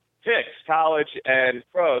picks, college and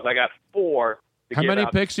pros. I got 4. How many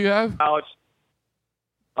picks do you have? College.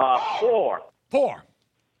 4. 4.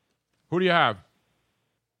 Who do you have?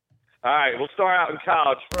 All right, we'll start out in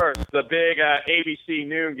college first. The big ABC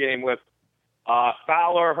noon game with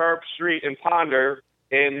Fowler, Herb Street, and Ponder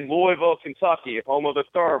in Louisville, Kentucky, home of the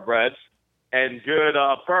Thoroughbreds, and good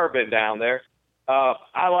bourbon down there.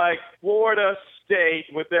 I like Florida State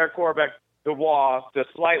with their quarterback, DeWatt, to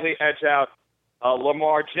slightly edge out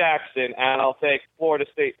Lamar Jackson, and I'll take Florida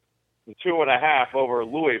State 2.5 over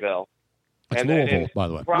Louisville. That's and Louisville, then in by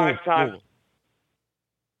the way. Prime time.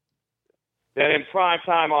 Then in prime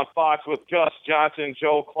time on Fox with Gus Johnson,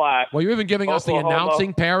 Joe Klatt. Well, you're even giving us the Oklahoma.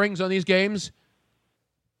 announcing pairings on these games?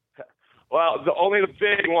 Well, only the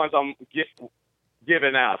big ones I'm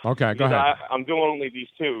giving out. Okay, go ahead. I'm doing only these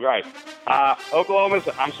 2, right. Oklahoma's,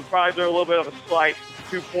 I'm surprised they're a little bit of a slight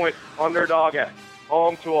 2-point underdog at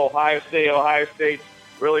home to Ohio State. Ohio State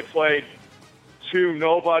really played 2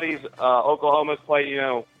 nobodies. Oklahoma's played,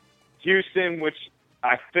 Houston, which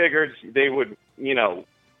I figured they would,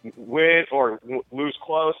 win or lose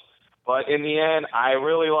close. But in the end, I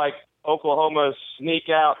really like Oklahoma sneak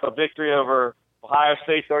out a victory over Ohio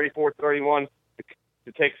State 34-31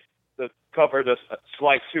 to cover the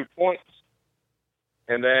slight 2 points.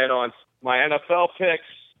 And then on my NFL picks,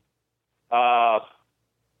 I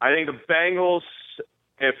think the Bengals,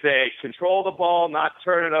 if they control the ball, not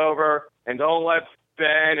turn it over, and don't let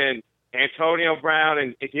Ben and Antonio Brown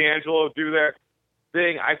and D'Angelo do their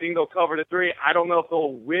thing, I think they'll cover the 3. I don't know if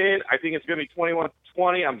they'll win. I think it's going to be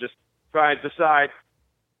 21-20. I'm just trying to decide.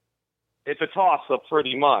 It's a toss-up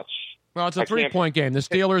pretty much. Well, it's a 3-point game. The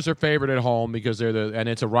Steelers are favored at home because and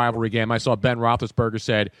it's a rivalry game. I saw Ben Roethlisberger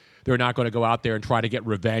said they're not going to go out there and try to get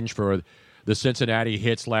revenge for the Cincinnati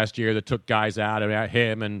hits last year that took guys out,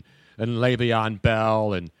 him and Le'Veon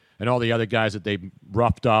Bell and all the other guys that they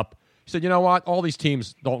roughed up. He said, you know what? All these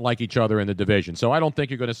teams don't like each other in the division, so I don't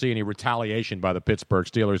think you're going to see any retaliation by the Pittsburgh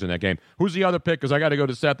Steelers in that game. Who's the other pick? Because I got to go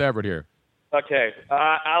to Seth Everett here. Okay.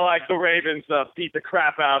 I like the Ravens beat the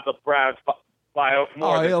crap out of the Browns by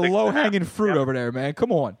more than 6.5. Low-hanging fruit over there, man.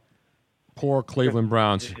 Come on. Poor Cleveland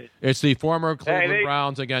Browns. It's the former Cleveland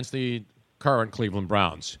Browns against the current Cleveland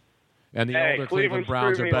Browns. And the older Cleveland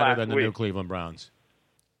Browns are better than the new Cleveland Browns.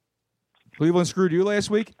 Cleveland screwed you last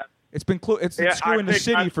week? It's been screwing the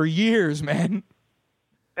city for years, man.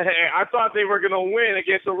 Hey, I thought they were going to win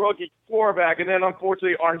against a rookie quarterback, and then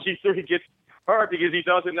unfortunately RG3 gets hurt because he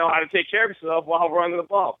doesn't know how to take care of himself while running the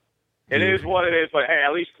ball. It is what it is, but hey,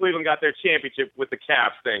 at least Cleveland got their championship with the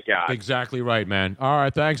Caps, thank God. Exactly right, man. All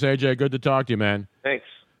right, thanks, AJ. Good to talk to you, man. Thanks.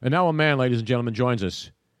 And now a man, ladies and gentlemen, joins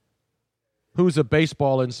us who's a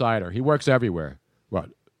baseball insider. He works everywhere. What?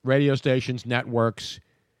 Radio stations, networks.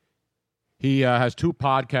 He has 2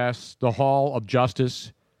 podcasts, The Hall of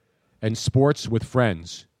Justice and Sports with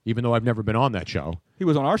Friends, even though I've never been on that show. He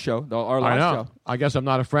was on our show, our last show. I guess I'm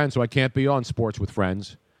not a friend, so I can't be on Sports with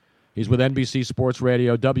Friends. He's with NBC Sports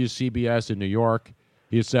Radio, WCBS in New York.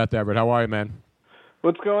 He's Seth Everett. How are you, man?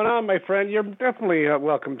 What's going on, my friend? You're definitely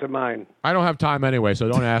welcome to mine. I don't have time anyway, so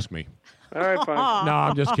don't ask me. All right, fine. No,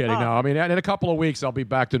 I'm just kidding. No, I mean, in a couple of weeks, I'll be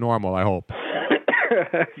back to normal, I hope.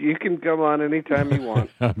 You can come on anytime you want.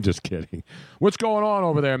 I'm just kidding. What's going on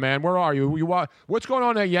over there, man? Where are you? What's going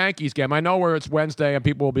on in that Yankees game? I know where it's Wednesday and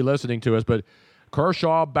people will be listening to us, but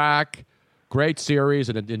Kershaw back, great series,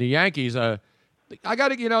 and the Yankees. The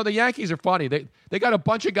Yankees are funny. They got a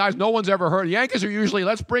bunch of guys no one's ever heard. The Yankees are usually,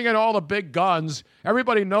 let's bring in all the big guns.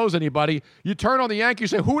 Everybody knows anybody. You turn on the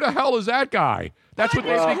Yankees, say, who the hell is that guy? That's what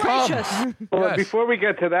they've become. Well, Yes. before we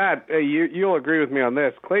get to that, you'll agree with me on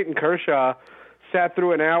this. Clayton Kershaw sat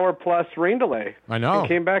through an hour-plus rain delay. I know. And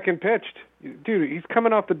came back and pitched. Dude, he's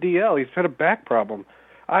coming off the DL. He's had a back problem.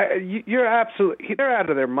 You're absolutely – they're out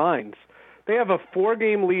of their minds. They have a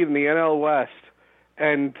 4-game lead in the NL West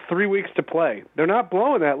and 3 weeks to play. They're not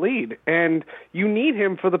blowing that lead, and you need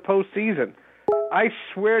him for the postseason. I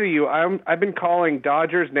swear to you, I've been calling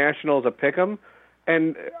Dodgers-Nationals a pick'em,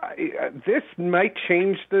 and this might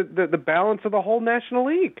change the balance of the whole National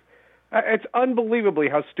League. It's unbelievably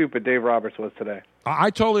how stupid Dave Roberts was today. I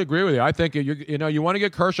totally agree with you. I think you want to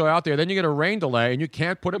get Kershaw out there, then you get a rain delay, and you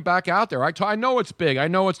can't put him back out there. I know it's big. I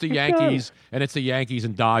know it's the Yankees, and it's the Yankees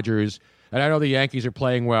and Dodgers, and I know the Yankees are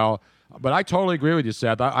playing well. But I totally agree with you,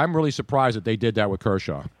 Seth. I'm really surprised that they did that with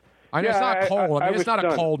Kershaw. It's not cold. It's not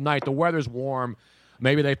a cold night. The weather's warm.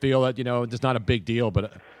 Maybe they feel that it's not a big deal.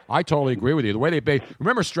 But I totally agree with you. The way they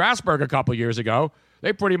remember Strasburg a couple years ago,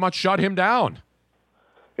 they pretty much shut him down.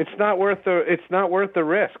 It's not worth the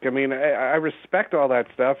risk. I mean, I respect all that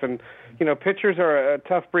stuff, and pitchers are a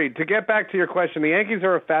tough breed. To get back to your question, the Yankees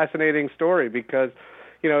are a fascinating story because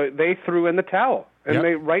they threw in the towel, and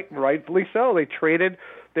they rightfully so. They traded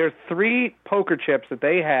their 3 poker chips that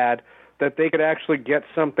they had that they could actually get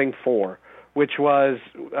something for, which was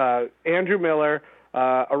Andrew Miller,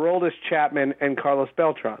 Aroldis Chapman, and Carlos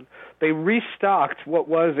Beltran. They restocked what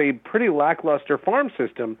was a pretty lackluster farm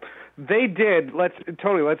system. They did, let's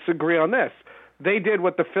agree on this. They did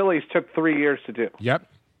what the Phillies took 3 years to do. Yep.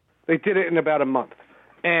 They did it in about a month.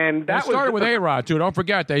 And that started with A-Rod, too. Don't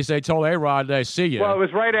forget, they told A-Rod, they see you. Well, it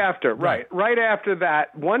was right after. Right after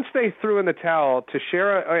that, once they threw in the towel,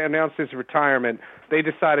 Teixeira announced his retirement, they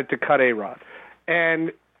decided to cut A-Rod.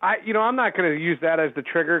 And I'm not going to use that as the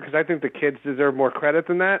trigger because I think the kids deserve more credit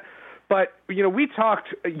than that. But, we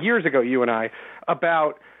talked years ago, you and I,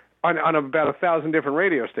 about on about 1,000 different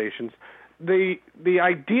radio stations, the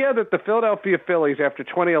idea that the Philadelphia Phillies after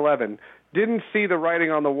 2011 didn't see the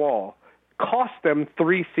writing on the wall cost them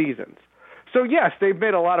 3 seasons. So, yes, they've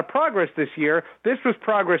made a lot of progress this year. This was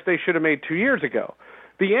progress they should have made 2 years ago.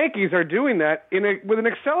 The Yankees are doing that with an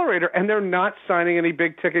accelerator, and they're not signing any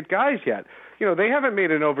big-ticket guys yet. They haven't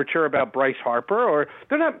made an overture about Bryce Harper, or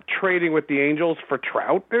they're not trading with the Angels for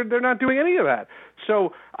Trout. They're not doing any of that.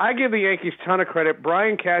 So I give the Yankees a ton of credit.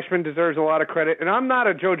 Brian Cashman deserves a lot of credit, and I'm not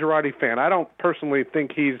a Joe Girardi fan. I don't personally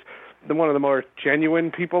think he's one of the more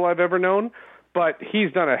genuine people I've ever known, but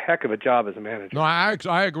he's done a heck of a job as a manager. No,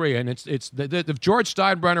 I agree, and it's if George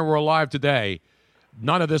Steinbrenner were alive today,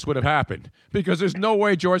 none of this would have happened because there's no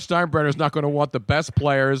way George Steinbrenner is not going to want the best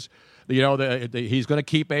players. He's going to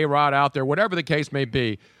keep A-Rod out there, whatever the case may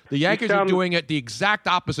be. The Yankees are doing it the exact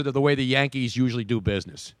opposite of the way the Yankees usually do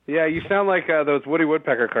business. Yeah, you sound like those Woody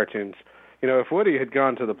Woodpecker cartoons. If Woody had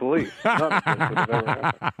gone to the police, none of this would have ever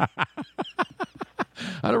happened.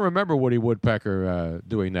 I don't remember Woody Woodpecker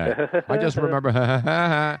doing that. I just remember,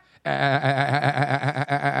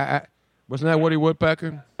 wasn't that Woody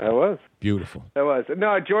Woodpecker? That was. Beautiful. That was.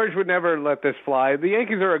 No, George would never let this fly. The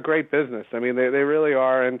Yankees are a great business. I mean, they really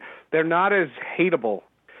are, and they're not as hateable.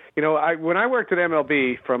 When I worked at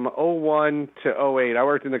MLB from 01 to 08, I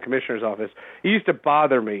worked in the commissioner's office. It used to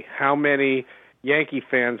bother me how many Yankee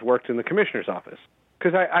fans worked in the commissioner's office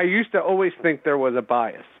because I used to always think there was a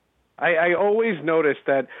bias. I always noticed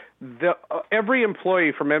that every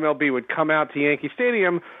employee from MLB would come out to Yankee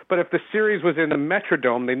Stadium, but if the series was in the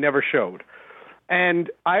Metrodome, they never showed. And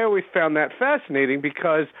I always found that fascinating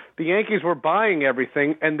because the Yankees were buying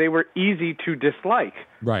everything and they were easy to dislike.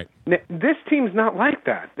 Right. This team's not like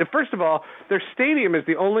that. First of all, their stadium is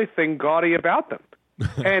the only thing gaudy about them.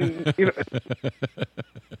 And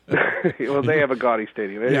well, they have a gaudy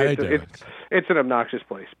stadium. It's an obnoxious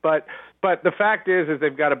place. But the fact is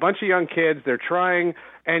they've got a bunch of young kids. They're trying,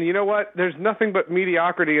 and you know what? There's nothing but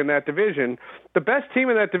mediocrity in that division. The best team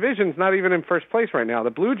in that division is not even in first place right now. The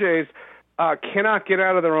Blue Jays cannot get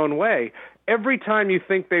out of their own way. Every time you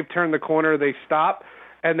think they've turned the corner, they stop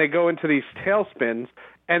and they go into these tailspins.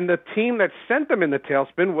 And the team that sent them in the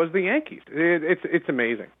tailspin was the Yankees. It's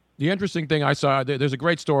amazing. The interesting thing I saw, there's a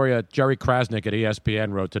great story Jerry Krasnick at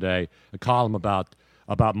ESPN wrote today, a column about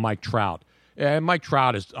Mike Trout. And Mike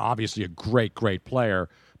Trout is obviously a great, great player,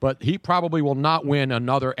 but he probably will not win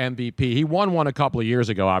another MVP. He won one a couple of years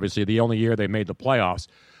ago, obviously, the only year they made the playoffs.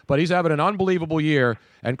 But he's having an unbelievable year,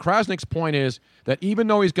 and Krasnick's point is that even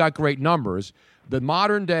though he's got great numbers, the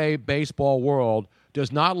modern-day baseball world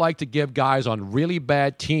does not like to give guys on really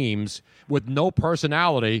bad teams with no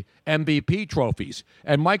personality MVP trophies.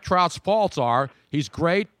 And Mike Trout's faults are he's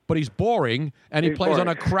great, but he's boring, and he plays on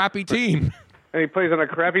a crappy team. And he plays on a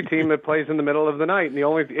crappy team that plays in the middle of the night. And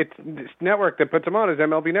it's network that puts him on is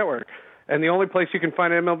MLB Network. And the only place you can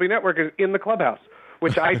find MLB Network is in the clubhouse,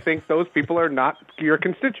 which I think those people are not your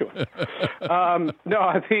constituents. The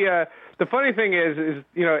funny thing is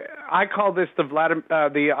I call this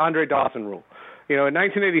the Andre Dawson rule. In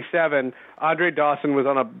 1987, Andre Dawson was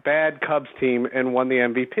on a bad Cubs team and won the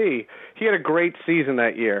MVP. He had a great season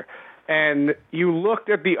that year. And you looked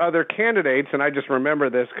at the other candidates, and I just remember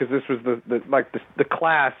this because this was the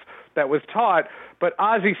class that was taught, but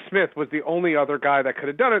Ozzie Smith was the only other guy that could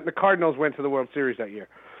have done it, and the Cardinals went to the World Series that year.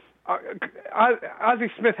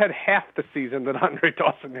 Ozzie Smith had half the season that Andre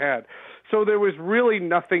Dawson had. So there was really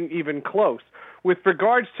nothing even close. With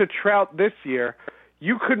regards to Trout this year,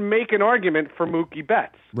 you could make an argument for Mookie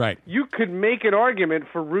Betts. Right. You could make an argument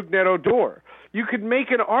for Rougned Odor. You could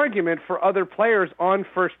make an argument for other players on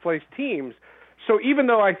first-place teams. So even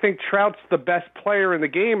though I think Trout's the best player in the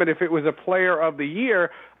game, and if it was a player of the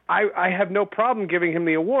year, I have no problem giving him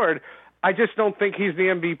the award. I just don't think he's the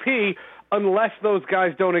MVP. Unless those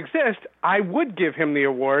guys don't exist, I would give him the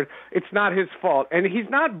award. It's not his fault. And he's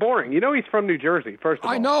not boring. He's from New Jersey, first of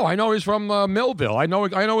all. I know he's from Millville. I know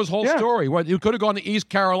his whole story. Well, you could have gone to East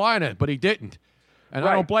Carolina, but he didn't. And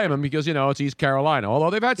I don't blame him because, it's East Carolina.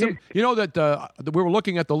 Although they've had some, that we were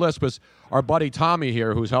looking at the list because our buddy Tommy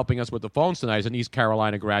here, who's helping us with the phones tonight, is an East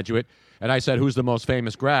Carolina graduate. And I said, who's the most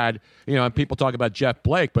famous grad? And people talk about Jeff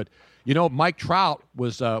Blake. But, Mike Trout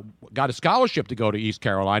got a scholarship to go to East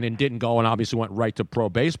Carolina and didn't go and obviously went right to pro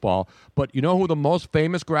baseball. But you know who the most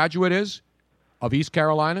famous graduate is of East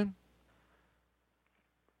Carolina?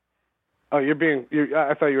 Oh,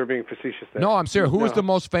 I thought you were being facetious there. No, I'm serious. Who is the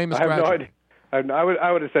most famous graduate? I have no idea.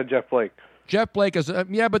 I would have said Jeff Blake. Jeff Blake is,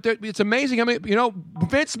 but it's amazing. I mean,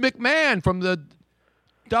 Vince McMahon from the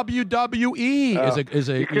WWE is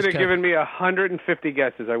a. You could have given me 150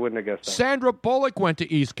 guesses. I wouldn't have guessed that. Sandra Bullock went to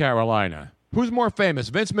East Carolina. Who's more famous,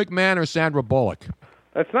 Vince McMahon or Sandra Bullock?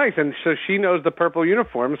 That's nice, and so she knows the purple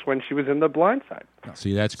uniforms when she was in The Blind Side.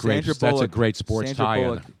 See, that's great. That's a great sports tie-in. Sandra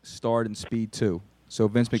Bullock starred in Speed 2, so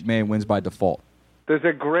Vince McMahon wins by default. There's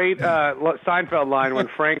a great Seinfeld line when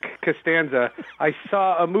Frank Costanza, I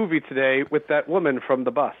saw a movie today with that woman from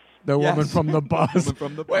the bus. The woman from the bus.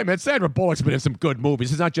 Wait a minute, Sandra Bullock's been in some good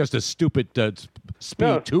movies. It's not just a stupid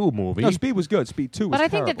Speed 2 movie. No, Speed was good. Speed 2 was But I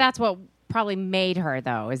think terrible. that's what probably made her,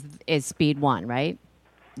 though, is Speed 1, right?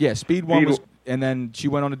 Yeah, Speed 1 was, and then she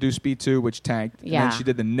went on to do Speed 2, which tanked. Yeah. And then she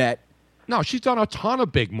did The Net. No, she's done a ton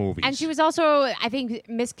of big movies. And she was also, I think,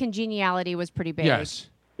 Miss Congeniality was pretty big. Yes.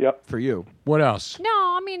 Yep. For you. What else? No,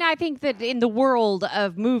 I mean, I think that in the world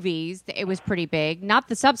of movies, it was pretty big. Not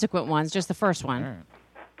the subsequent ones, just the first one.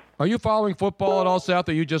 Are you following football at all, Seth,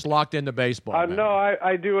 or are you just locked into baseball? No,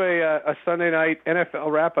 I do a Sunday night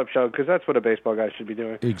NFL wrap-up show because that's what a baseball guy should be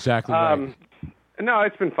doing. Exactly right. No,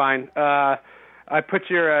 it's been fine. I put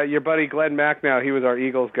your buddy Glenn Macnow. He was our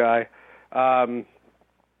Eagles guy. But,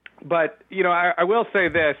 I will say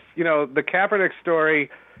this. The Kaepernick story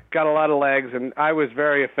got a lot of legs, and I was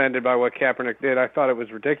very offended by what Kaepernick did. I thought it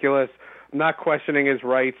was ridiculous. I'm not questioning his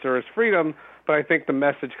rights or his freedom, but I think the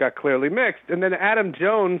message got clearly mixed. And then Adam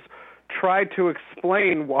Jones tried to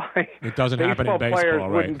explain why it doesn't happen in baseball, players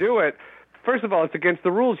right? wouldn't do it. First of all, it's against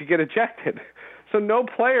the rules. You get ejected. So no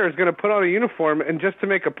player is going to put on a uniform and just to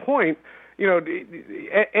make a point,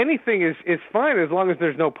 anything is fine as long as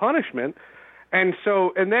there's no punishment. And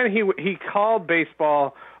then he called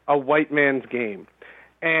baseball a white man's game.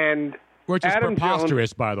 And which is Adam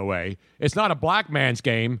preposterous, Jones, by the way. It's not a black man's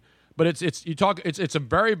game, but it's a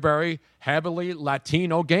very, very heavily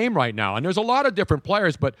Latino game right now. And there's a lot of different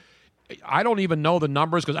players, but I don't even know the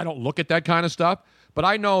numbers because I don't look at that kind of stuff. But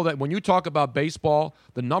I know that when you talk about baseball,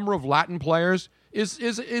 the number of Latin players is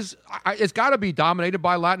it's got to be dominated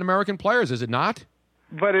by Latin American players, is it not?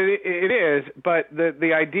 But it is. But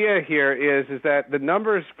the idea here is that the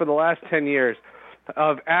numbers for the last 10 years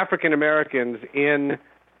of African Americans in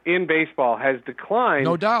baseball has declined,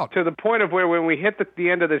 no doubt, to the point of where when we hit the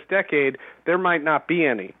end of this decade, there might not be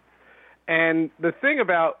any. And the thing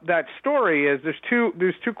about that story is there's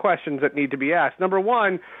two questions that need to be asked. Number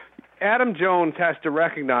one, Adam Jones has to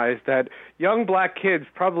recognize that young black kids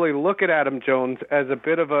probably look at Adam Jones as a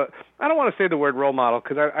bit of a, I don't want to say the word role model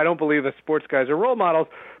because I don't believe that sports guys are role models,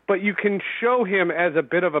 but you can show him as a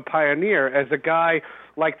bit of a pioneer, as a guy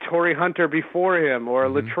like Torrey Hunter before him, or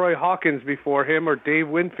LaTroy Hawkins before him, or Dave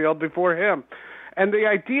Winfield before him. And the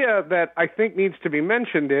idea that I think needs to be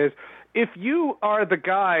mentioned is, if you are the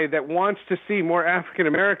guy that wants to see more African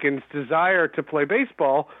Americans desire to play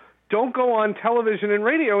baseball, don't go on television and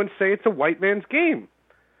radio and say it's a white man's game.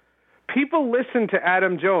 People listen to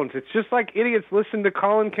Adam Jones. It's just like idiots listen to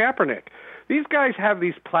Colin Kaepernick. These guys have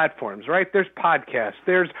these platforms, right? There's podcasts.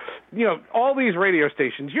 There's, all these radio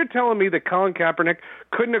stations. You're telling me that Colin Kaepernick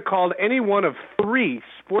couldn't have called any one of 3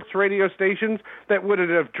 sports radio stations that would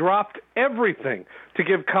have dropped everything to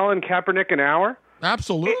give Colin Kaepernick an hour?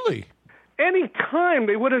 Absolutely. Any time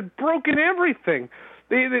they would have broken everything.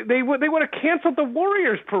 They would have canceled the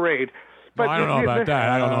Warriors parade. But I don't know about that.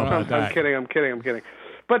 I don't know about that. I'm kidding.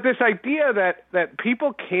 But this idea that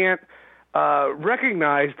people can't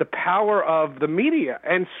recognize the power of the media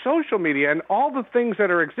and social media and all the things that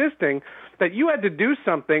are existing, that you had to do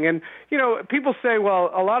something. And, people say, well,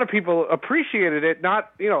 a lot of people appreciated it.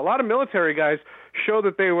 Not, a lot of military guys show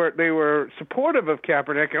that they were supportive of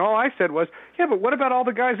Kaepernick. And all I said was, yeah, but what about all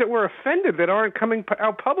the guys that were offended that aren't coming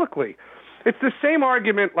out publicly? It's the same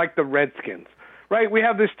argument like the Redskins, right? We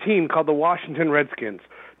have this team called the Washington Redskins.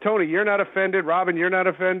 Tony, you're not offended. Robin, you're not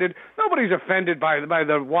offended. Nobody's offended by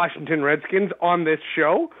the Washington Redskins on this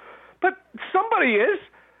show, but somebody is.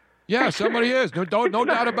 Yeah, somebody is. No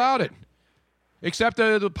doubt about it. Except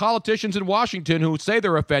the politicians in Washington who say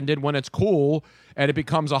they're offended when it's cool and it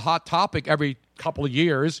becomes a hot topic every couple of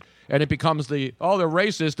years, and it becomes they're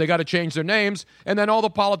racist, they got to change their names, and then all the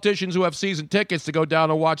politicians who have season tickets to go down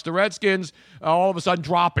and watch the Redskins all of a sudden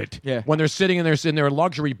drop it when they're sitting in their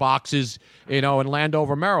luxury boxes, in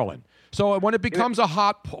Landover, Maryland. So when it becomes a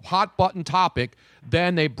hot button topic,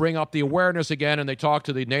 then they bring up the awareness again and they talk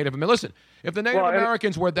to the Native Americans. Listen, if the Native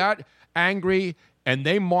Americans were that angry and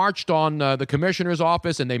they marched on the commissioner's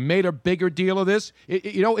office and they made a bigger deal of this,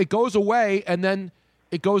 it goes away, and then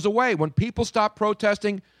it goes away. When people stop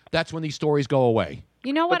protesting, that's when these stories go away.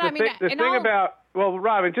 You know what I mean?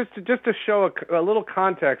 Robin, just to show a little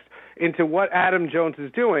context into what Adam Jones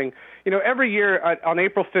is doing, every year on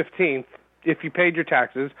April 15th, if you paid your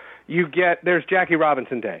taxes, there's Jackie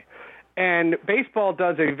Robinson Day. And baseball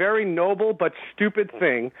does a very noble but stupid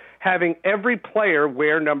thing, having every player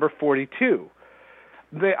wear number 42.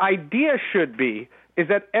 The idea should be is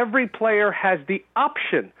that every player has the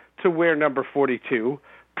option to wear number 42,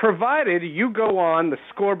 provided you go on the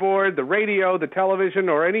scoreboard, the radio, the television,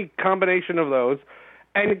 or any combination of those,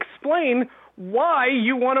 and explain why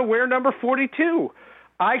you want to wear number 42.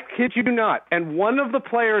 I kid you not. And one of the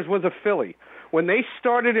players was a Philly. When they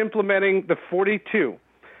started implementing the 42,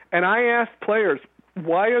 and I asked players,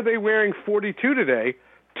 why are they wearing 42 today?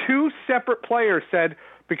 2 separate players said,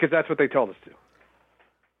 because that's what they told us to.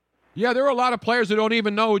 Yeah, there are a lot of players who don't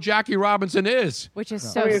even know who Jackie Robinson is. Which is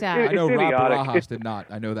so sad. I know Rob Barajas did not.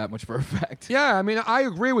 I know that much for a fact. Yeah, I mean, I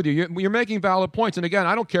agree with you. You're making valid points. And again,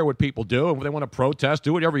 I don't care what people do. If they want to protest,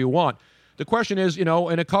 do whatever you want. The question is, in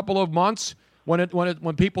a couple of months,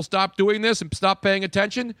 when people stop doing this and stop paying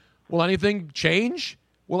attention, will anything change?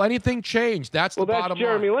 Will anything change? That's the bottom line. That's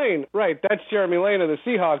Jeremy Lane. Right. That's Jeremy Lane of the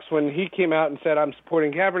Seahawks when he came out and said, I'm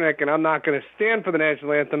supporting Kaepernick and I'm not going to stand for the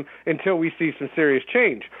national anthem until we see some serious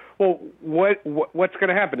change. Well, what's going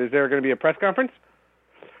to happen? Is there going to be a press conference?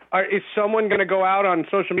 Is someone going to go out on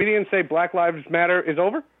social media and say Black Lives Matter is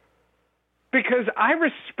over? Because I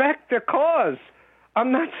respect their cause.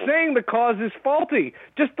 I'm not saying the cause is faulty.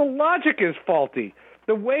 Just the logic is faulty.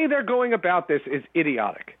 The way they're going about this is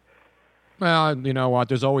idiotic. Well, you know what?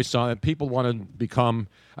 There's always some people want to become.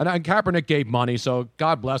 And Kaepernick gave money, so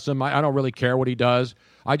God bless him. I don't really care what he does.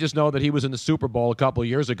 I just know that he was in the Super Bowl a couple of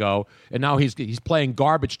years ago, and now he's playing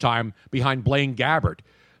garbage time behind Blaine Gabbert.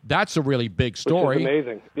 That's a really big story. Which is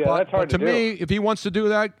amazing. Yeah, that's hard to do. But to me, if he wants to do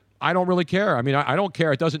that, I don't really care. I mean, I don't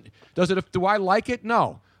care. Do I like it?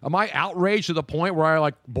 No. Am I outraged to the point where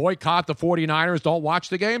I boycott the 49ers, don't watch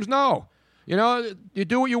the games? No. You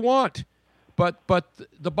do what you want. But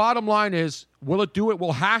the bottom line is, will it do it?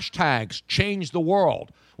 Will hashtags change the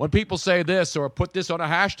world? When people say this or put this on a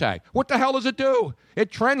hashtag, what the hell does it do?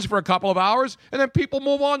 It trends for a couple of hours, and then people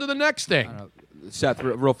move on to the next thing. Seth,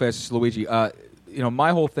 real fast, Luigi.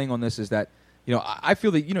 My whole thing on this is that, I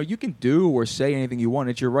feel that, you can do or say anything you want.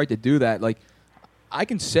 It's your right to do that. Like, I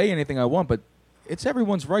can say anything I want, but it's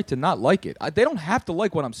everyone's right to not like it. They don't have to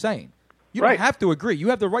like what I'm saying. You don't have to agree. You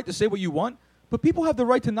have the right to say what you want, but people have the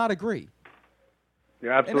right to not agree.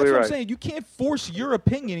 You're absolutely and that's right. what I'm saying. You can't force your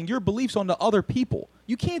opinion and your beliefs onto other people.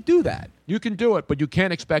 You can't do that. You can do it, but you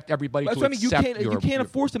can't expect everybody to accept your You can't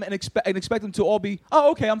force them and expect them to all be, oh,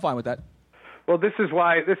 okay, I'm fine with that. Well, this is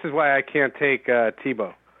why I can't take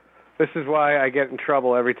Tebow. This is why I get in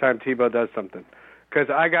trouble every time Tebow does something. Because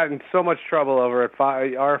I got in so much trouble over at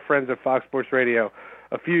our friends at Fox Sports Radio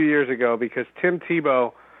a few years ago because Tim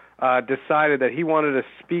Tebow decided that he wanted to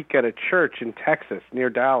speak at a church in Texas near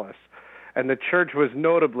Dallas. And the church was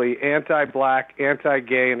notably anti-black,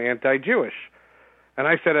 anti-gay, and anti-Jewish. And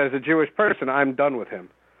I said, as a Jewish person, I'm done with him.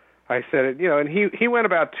 I said, and he went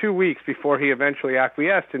about 2 weeks before he eventually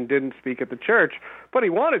acquiesced and didn't speak at the church, but he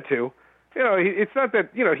wanted to. It's not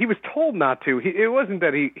that, he was told not to. It wasn't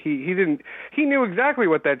that he didn't. He knew exactly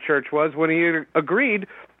what that church was when he agreed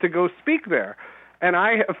to go speak there. And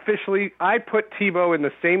I put Tebow in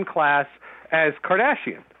the same class as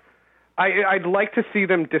Kardashian. I'd like to see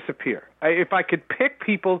them disappear. If I could pick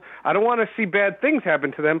people, I don't want to see bad things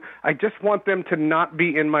happen to them. I just want them to not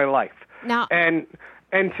be in my life. Now,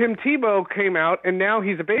 and Tim Tebow came out, and now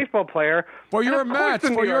he's a baseball player. For your Mets,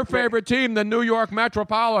 for your favorite team, the New York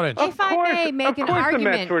Metropolitans. If I may make an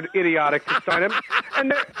argument. Of course the Mets were idiotic to sign him.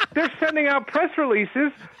 And they're sending out press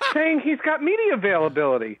releases saying he's got media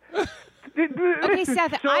availability. Okay,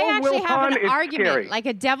 Seth, I actually have an argument, scary. like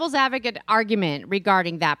a devil's advocate argument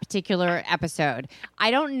regarding that particular episode.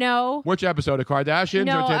 I don't know. Which episode of Kardashians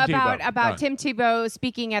or Tim Tebow? About Tim Tebow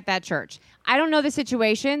speaking at that church. I don't know the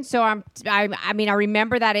situation, so I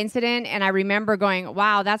remember that incident, and I remember going,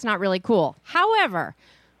 wow, that's not really cool. However,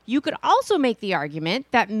 you could also make the argument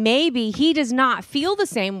that maybe he does not feel the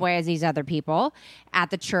same way as these other people at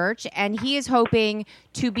the church, and he is hoping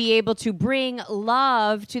to be able to bring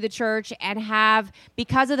love to the church and have,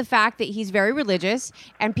 because of the fact that he's very religious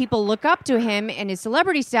and people look up to him and his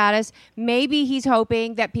celebrity status, maybe he's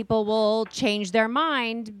hoping that people will change their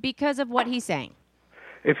mind because of what he's saying.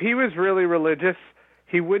 If he was really religious,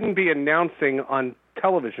 he wouldn't be announcing on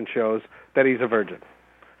television shows that he's a virgin.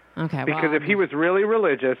 Okay, because if he was really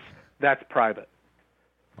religious, that's private.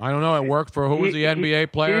 I don't know. It worked for who was the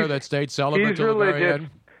NBA player that stayed celibate till the very end?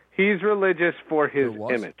 He's religious for his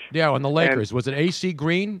image. Yeah, on the Lakers. Was it A.C.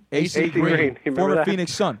 Green? A.C. Green. Former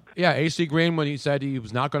Phoenix Sun. Yeah, A.C. Green, when he said he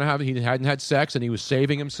was not going to he hadn't had sex and he was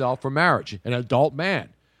saving himself for marriage, an adult man.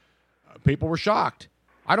 People were shocked.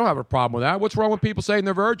 I don't have a problem with that. What's wrong with people saying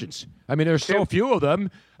they're virgins? I mean, there's so few of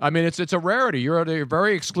them. I mean, it's a rarity. You're at a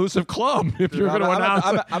very exclusive club if you're going to announce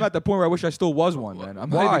it. I'm at the point where I wish I still was one, man. I'm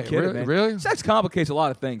Why? not even kidding, man. Really? Sex complicates a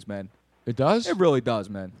lot of things, man. It does? It really does,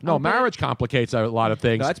 man. No, marriage complicates a lot of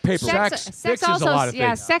things. No, that's paper. Sex fixes also, a lot of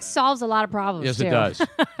things. Sex solves a lot of problems, Yes, too. it does.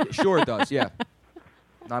 Sure it does, yeah.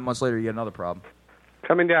 9 months later, you get another problem.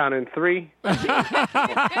 Coming down in 3.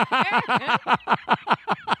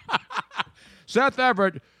 Seth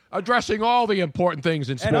Everett addressing all the important things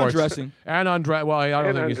in sports. And undressing. Well, I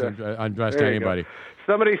don't think he's undressed anybody.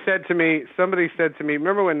 Somebody said to me,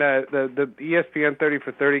 remember when the ESPN 30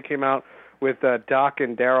 for 30 came out with Doc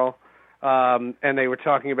and Daryl, and they were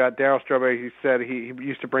talking about Daryl Strawberry. He said he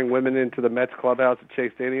used to bring women into the Mets clubhouse at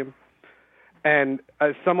Chase Stadium. And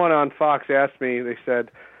someone on Fox asked me, they said,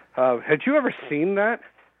 had you ever seen that?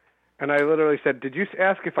 And I literally said, did you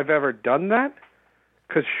ask if I've ever done that?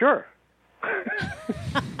 Because sure.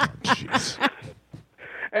 Jeez.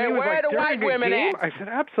 And where are the white women at? I said,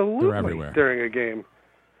 absolutely. They're everywhere. During a game.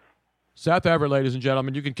 Seth Everett, ladies and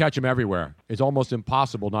gentlemen, you can catch him everywhere. It's almost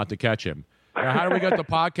impossible not to catch him. Now, how do we get the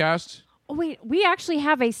podcast? Oh, wait, we actually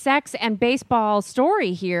have a sex and baseball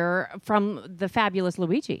story here from the fabulous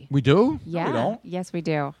Luigi. We do? Yeah. we don't. Yes, we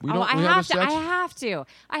do. We don't- I we have a have to. sex-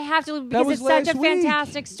 I have to because was it's such a last week.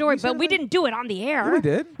 fantastic story. But we didn't do it on the air. Yeah, we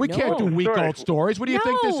did. We can't do week-old stories. What do you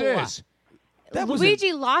think this No. is? That was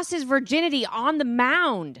Luigi lost his virginity on the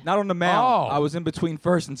mound. Not on the mound. Oh. I was in between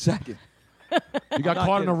first and second. You got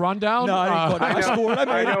caught in a rundown? No, I didn't caught. I scored. I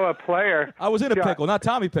made it. know a player. I was in a pickle. Not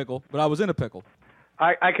Tommy Pickle, but I was in a pickle.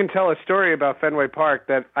 I can tell a story about Fenway Park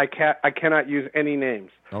that I cannot use any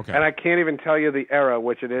names. Okay. And I can't even tell you the era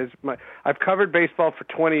which it is. I've covered baseball for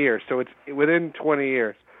 20 years, so it's within 20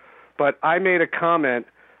 years. But I made a comment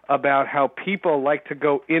about how people like to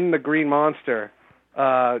go in the Green Monster,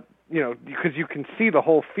 because you can see the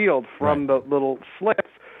whole field from the little slits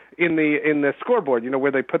in the scoreboard,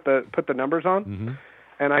 where they put the numbers on. Mm-hmm.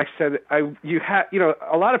 And I said,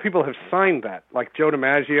 a lot of people have signed that, like Joe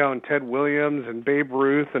DiMaggio and Ted Williams and Babe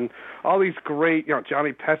Ruth and all these great,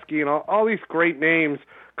 Johnny Pesky and all these great names,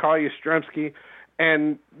 Carl Yastrzemski,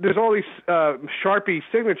 and there's all these Sharpie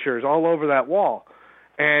signatures all over that wall,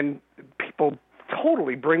 and people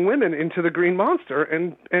totally bring women into the Green Monster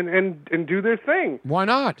and do their thing. Why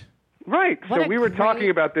not? Right. What so we were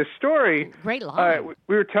talking about this story. Great line.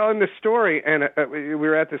 We were telling this story, and we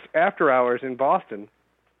were at this after hours in Boston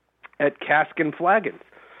at Cask and Flagons.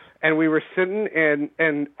 and we were sitting,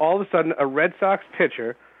 and all of a sudden a Red Sox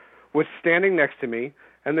pitcher was standing next to me,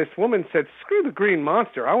 and this woman said, "Screw the Green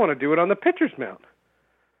Monster, I want to do it on the pitcher's mound."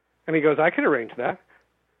 And he goes, "I could arrange that."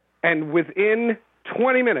 And within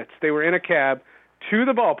 20 minutes, they were in a cab to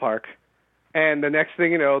the ballpark. And the next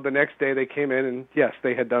thing you know, the next day they came in, and yes,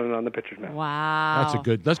 they had done it on the pitcher's mound. Wow. That's a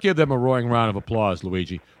good. Let's give them a roaring round of applause,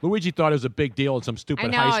 Luigi. Luigi thought it was a big deal in some stupid I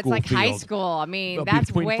know, high school it's like field. high school. I mean, that's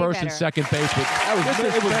between way first better. and second base. It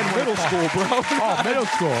was middle school, bro. Oh, middle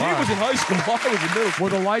school. He was in high school. I was in middle school. Were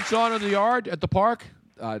the lights on in the yard at the park?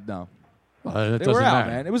 No. That They doesn't were out, matter.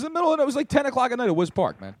 man. It was the middle, and it was like 10 o'clock at night at Wiz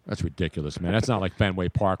Park, man. That's ridiculous, man. That's not like Fenway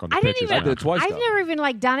Park on the I didn't pitches. even. I did it twice, I've though. never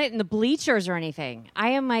even done it in the bleachers or anything. I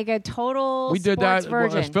am like a total We did sports that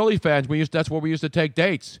virgin. as Philly fans. That's where we used to take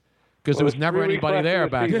dates because there was never 3 weeks anybody left in there the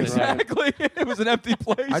back in the season, day. Ryan. Exactly. It was an empty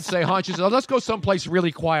place. I'd say, Hunch, he said, let's go someplace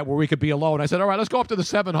really quiet where we could be alone. I said, all right, let's go up to the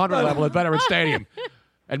 700 level at Veterans Stadium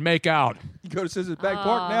and make out. You go to Scissors Bank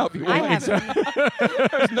Park now if you I want.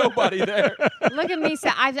 have. There's nobody there. Look at me,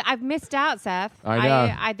 Seth. I've missed out, Seth. I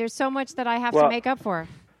know. There's so much that I have Well, to make up for.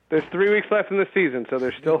 There's 3 weeks left in the season, so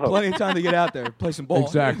there's still hope. Plenty of time to get out there, play some ball.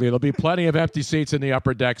 Exactly. There'll be plenty of empty seats in the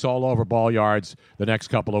upper decks all over ball yards the next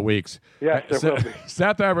couple of weeks. Yes, there will be.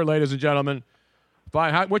 Seth Everett, ladies and gentlemen.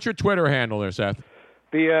 Fine. What's your Twitter handle there, Seth?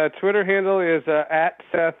 The Twitter handle is at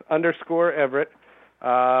Seth_Everett.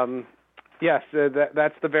 Yes,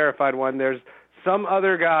 that's the verified one. There's some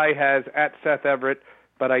other guy has at Seth Everett,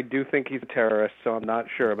 but I do think he's a terrorist, so I'm not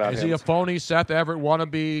sure about Is him. he a phony Seth Everett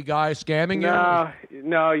wannabe guy scamming you?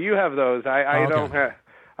 No, you have those. I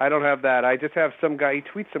don't have that. I just have some guy. He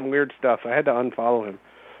tweets some weird stuff. I had to unfollow him,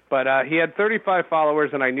 but he had 35 followers,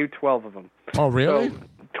 and I knew 12 of them. Oh, really? So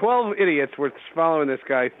 12 idiots were following this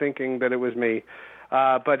guy, thinking that it was me.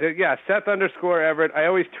 Yeah, Seth_Everett. I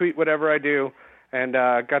always tweet whatever I do, and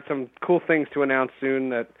got some cool things to announce soon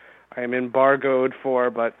that I am embargoed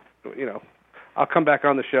for, but, I'll come back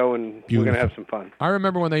on the show, and we're going to have some fun. I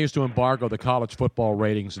remember when they used to embargo the college football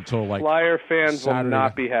ratings until like Flyer fans Saturday will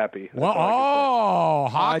not be happy. That's Well, all I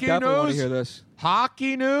can say. hockey I definitely want to news. hear this.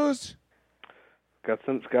 Hockey news. Got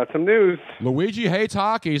some news. Luigi hates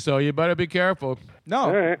hockey, so you better be careful. No,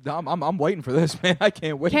 All right. I'm waiting for this, man. I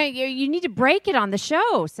can't wait. You need to break it on the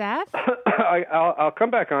show, Seth. I'll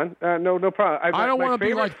come back on. No problem. I don't want to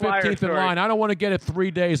be like 15th in line. I don't want to get it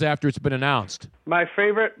 3 days after it's been announced. My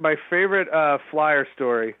favorite Flyer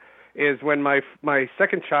story is when my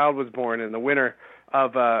second child was born in the winter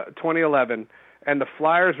of 2011, and the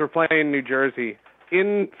Flyers were playing in New Jersey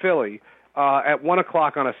in Philly at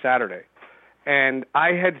 1:00 on a Saturday. And I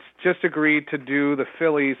had just agreed to do the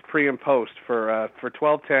Phillies pre and post for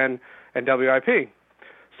 1210 and WIP.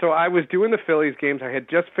 So I was doing the Phillies games. I had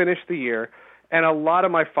just finished the year, and a lot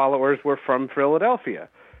of my followers were from Philadelphia.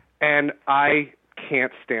 And I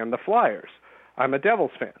can't stand the Flyers. I'm a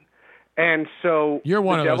Devils fan. And so You're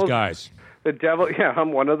one of Devils, those guys. Yeah,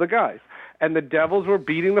 I'm one of the guys. And the Devils were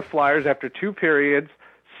beating the Flyers after 2 periods,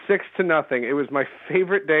 6-0. It was my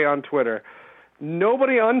favorite day on Twitter.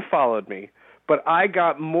 Nobody unfollowed me. But I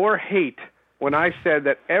got more hate when I said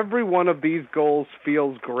that every one of these goals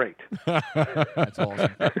feels great. That's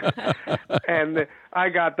awesome. And I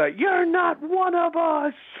got the, "You're not one of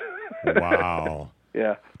us." Wow.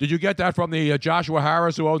 Yeah. Did you get that from the Joshua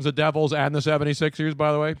Harris, who owns the Devils and the 76ers,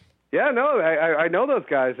 by the way? Yeah, no, I know those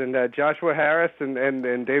guys. And Joshua Harris and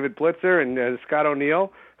David Blitzer and Scott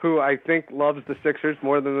O'Neill, who I think loves the Sixers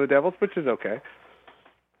more than the Devils, which is okay.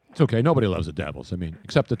 It's okay. Nobody loves the Devils. I mean,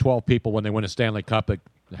 except the 12 people when they win a Stanley Cup that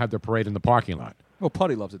have their parade in the parking lot. Well,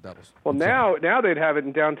 Putty loves the Devils. Well, now they'd have it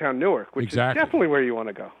in downtown Newark, which Exactly. is definitely where you want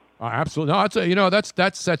to go. Absolutely. No, that's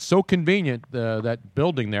so convenient, that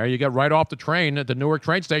building there. You get right off the train at the Newark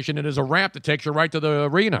train station, and there's a ramp that takes you right to the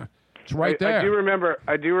arena. It's right there.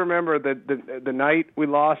 I do remember the night we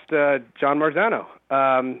lost John Marzano.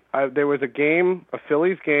 There was a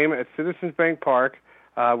Phillies game at Citizens Bank Park.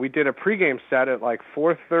 We did a pregame set at like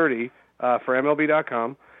 4:30 for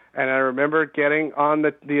MLB.com, and I remember getting on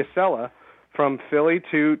the Acela from Philly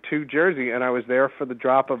to Jersey, and I was there for the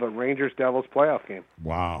drop of a Rangers-Devils playoff game.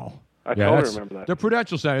 Wow. I totally remember that. The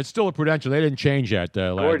Prudential Center. It's still a Prudential. They didn't change yet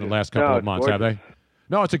in the last couple of months, have they?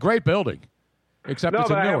 No, it's a great building, except it's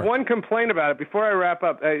in Newark. I have one complaint about it. Before I wrap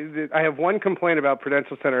up, I have one complaint about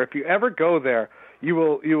Prudential Center. If you ever go there, you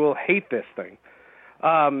will hate this thing.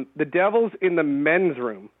 The Devils in the men's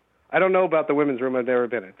room, I don't know about the women's room, I've never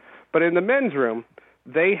been in, but in the men's room,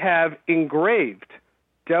 they have engraved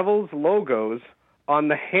Devils logos on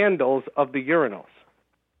the handles of the urinals.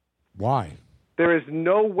 Why? There is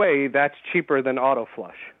no way that's cheaper than auto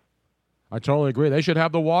flush. I totally agree. They should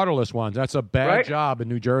have the waterless ones. That's a bad job in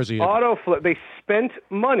New Jersey. Auto flip. They spent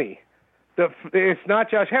money. It's not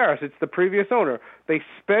Josh Harris. It's the previous owner. They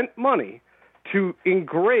spent money to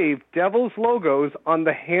engrave Devil's logos on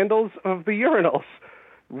the handles of the urinals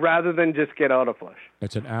rather than just get auto flush.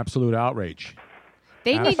 It's an absolute outrage.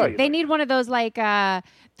 They need one of those like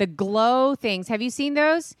the glow things. Have you seen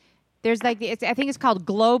those? There's like I think it's called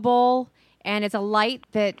Glow Bowl, and it's a light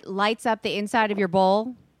that lights up the inside of your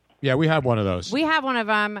bowl. Yeah, we have one of those. We have one of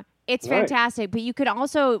them. It's fantastic. But you could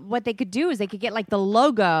also, what they could do is they could get like the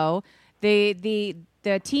logo, the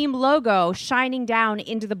team logo shining down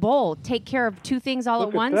into the bowl. Take care of two things all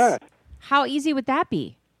at once. That. How easy would that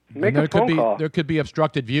be? Make a phone call. There could be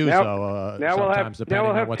obstructed views, though. Now we'll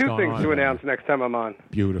have what's two going things on. to announce next time I'm on.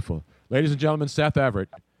 Beautiful. Ladies and gentlemen, Seth Everett,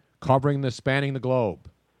 spanning the globe,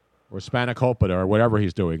 or spanakopita, or whatever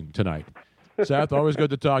he's doing tonight. Seth, always good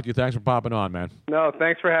to talk to you. Thanks for popping on, man. No,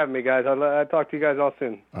 thanks for having me, guys. I'll talk to you guys all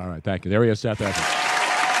soon. All right, thank you. There he is, Seth Everett.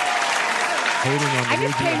 I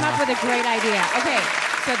just came up with a great idea. Okay,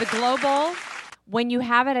 so the Glow Bowl, when you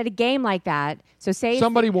have it at a game like that, so say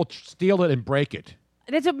somebody will steal it and break it.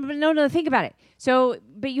 No, think about it. So,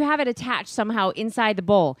 but you have it attached somehow inside the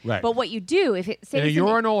bowl. Right. But what you do, if it say in a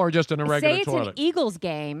urinal or just in a regular say it's toilet? an Eagles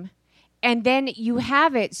game, and then you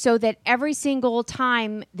have it so that every single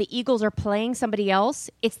time the Eagles are playing somebody else,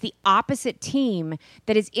 it's the opposite team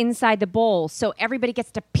that is inside the bowl. So everybody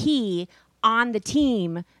gets to pee on the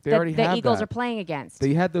team that the Eagles are playing against.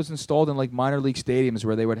 They had those installed in like minor league stadiums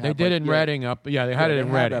where they would have. They did in Reading up. Yeah, they had it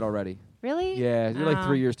in Reading. That already. Really? Yeah, you're like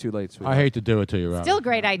 3 years too late. Sweetheart. I hate to do it to you, Rob. Still a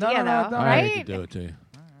great idea, though. I hate to do it to you.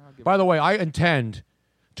 By the way, I intend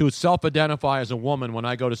to self-identify as a woman when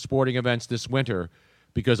I go to sporting events this winter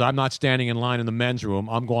because I'm not standing in line in the men's room.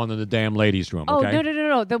 I'm going to the damn ladies' room, okay? Oh,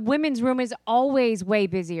 no. The women's room is always way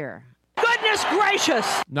busier. Goodness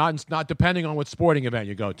gracious! Not depending on what sporting event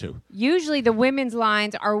you go to. Usually the women's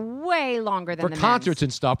lines are way longer than For the concerts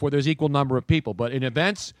and stuff where there's equal number of people. But in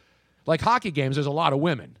events like hockey games, there's a lot of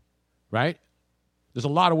women, right? There's a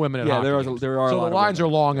lot of women at hockey games. there are. So a lot the lines of are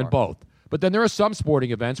long in both. But then there are some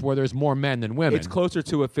sporting events where there's more men than women. It's closer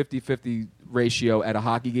to a 50-50 ratio at a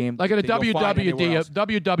hockey game. Like at a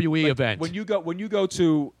WWE event. When you go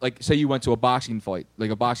to, like, say you went to a boxing fight,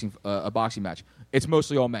 like a boxing match, it's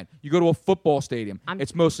mostly all men. You go to a football stadium,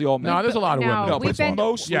 it's mostly all men. No, there's a lot of women. No, but it's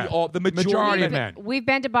mostly the majority of men. We've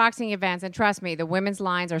been to boxing events, and trust me, the women's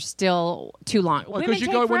lines are still too long. Well,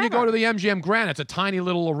 because when you go to the MGM Grand, it's a tiny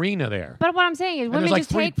little arena there. But what I'm saying is, women there's like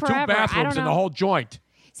just take forever. two bathrooms in the whole joint.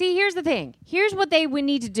 See, here's the thing. Here's what they would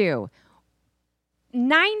need to do.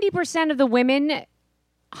 90% of the women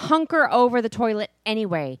hunker over the toilet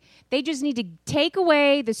anyway. They just need to take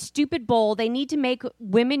away the stupid bowl. They need to make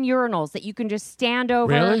women urinals that you can just stand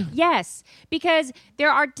over. Really? Yes, because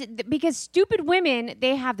because stupid women,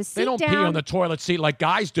 they have the seat down. They don't pee on the toilet seat like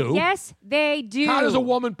guys do. Yes, they do. How does a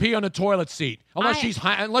woman pee on a toilet seat unless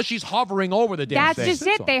she's hovering over the damn thing? That's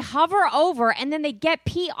just it. They hover over and then they get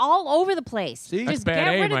pee all over the place. See? Just That's bad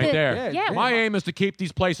get aim rid of right there. Yeah. My aim is to keep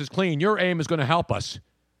these places clean. Your aim is going to help us.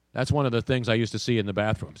 That's one of the things I used to see in the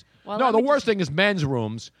bathrooms. Well, no, the worst thing is men's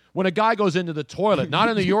rooms. When a guy goes into the toilet, not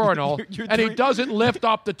in the urinal, and he doesn't lift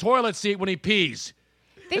up the toilet seat when he pees.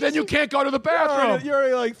 And then you can't go to the bathroom. You're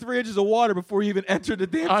already like 3 inches of water before you even enter the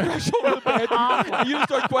damn threshold of the bathroom. And you just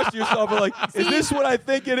start questioning yourself, like, is this what I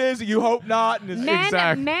think it is? You hope not. And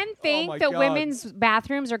Men think that women's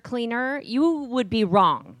bathrooms are cleaner. You would be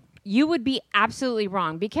wrong. You would be absolutely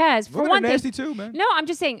wrong because for one thing, nasty too, man. No, I'm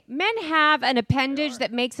just saying men have an appendage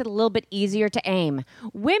that makes it a little bit easier to aim.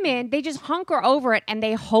 Women, they just hunker over it and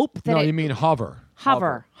they hope that you mean hover.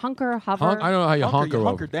 Hunker. I don't know how you hunker over.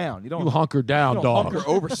 Hunker down. You hunker down, you dog. Hunker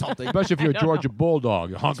over something. Especially if you're a Georgia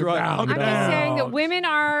Bulldog. You hunker down. I'm just saying that women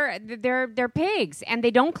are they're pigs and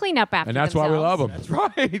they don't clean up after And that's themselves. why we love them. That's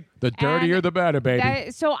right. The dirtier, the better,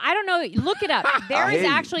 baby. So I don't know. Look it up. There is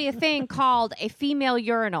actually a thing called a female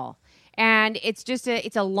urinal. And it's just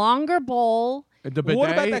it's a longer bowl.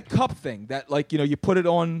 What about that cup thing? That you put it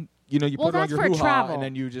on, you put it on your hoo-ha and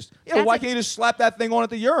then you just why can't you just slap that thing on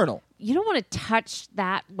at the urinal? You don't want to touch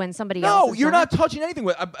that when somebody else. No, you're not touching anything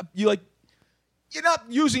with. You're not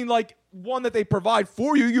using one that they provide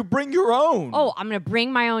for you. You bring your own. Oh, I'm gonna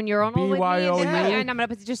bring my own urinal with me, and I'm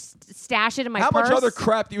gonna just stash it in my purse. How much other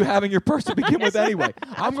crap do you have in your purse to begin with anyway?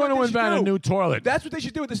 I'm going to invent a new toilet. That's what they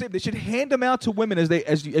should do with the same. They should hand them out to women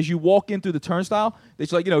as you walk in through the turnstile. They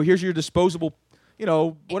should here's your disposable.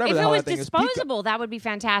 Whatever the hell that thing is. If it was disposable, that would be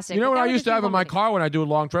fantastic. You know what I used to have in my car when I do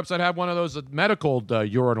long trips? I'd have one of those medical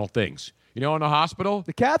urinal things. In the hospital?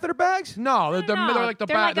 The catheter bags? No, they're like a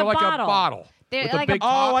bottle. They're with like a big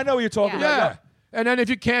I know what you're talking about. Yeah. And then if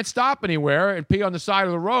you can't stop anywhere and pee on the side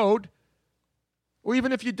of the road, or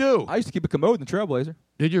even if you do. I used to keep a commode in the Trailblazer.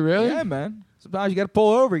 Did you really? Yeah, man. Sometimes you got to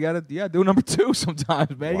pull over. You got to do number 2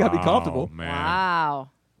 sometimes, man. You got to be comfortable. Man.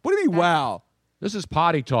 Wow. What do you mean, wow? This is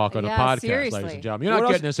potty talk on the podcast, seriously. ladies and gentlemen. You're not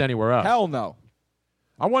getting this anywhere else. Hell no.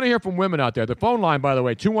 I want to hear from women out there. The phone line, by the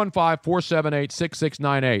way,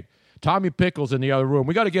 215-478-6698. Tommy Pickles in the other room.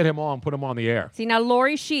 We got to get him on, put him on the air. See, now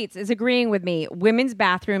Lori Sheets is agreeing with me. Women's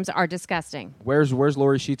bathrooms are disgusting. Where's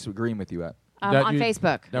Lori Sheets agreeing with you at? On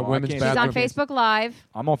Facebook. That women's She's on Facebook Live.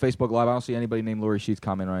 I'm on Facebook Live. I don't see anybody named Lori Sheets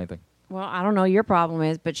comment or anything. Well, I don't know your problem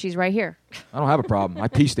is, but she's right here. I don't have a problem. I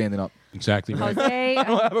pee standing up. Exactly right. Jose, I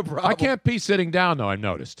don't have a problem. I can't pee sitting down, though, I've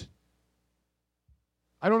noticed.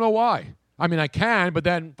 I don't know why. I mean, I can, but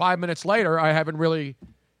then 5 minutes later, I haven't really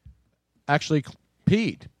actually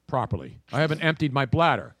peed properly. I haven't emptied my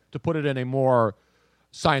bladder, to put it in a more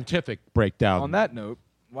scientific breakdown. On that note,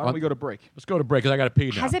 why don't we go to break? Let's go to break, because I got to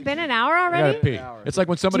pee now. Has it been an hour I already? got to pee. It's like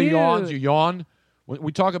when somebody yawns, you yawn. When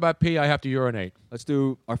we talk about pee, I have to urinate. Let's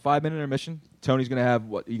do our 5-minute intermission. Tony's going to have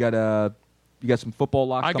what? You got some football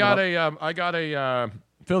locks I coming got up? I got a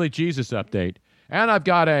Philly Jesus update, and I've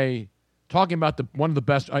got talking about one of the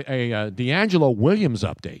best D'Angelo Williams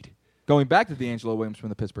update. Going back to D'Angelo Williams from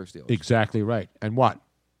the Pittsburgh Steelers. Exactly right. And what?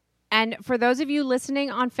 And for those of you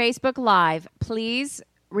listening on Facebook Live, please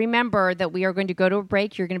remember that we are going to go to a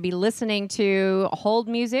break. You're going to be listening to hold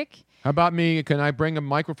music. How about me? Can I bring a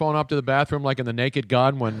microphone up to the bathroom like in The Naked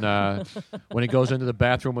Gun when he goes into the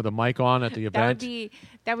bathroom with a mic on at the event?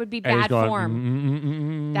 That would be bad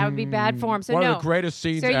form. That would be bad form. So one of the greatest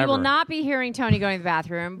scenes ever. So you will not be hearing Tony going to the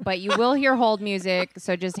bathroom, but you will hear hold music.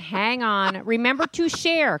 So just hang on. Remember to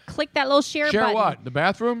share. Click that little share button. Share what? The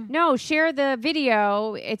bathroom? No, share the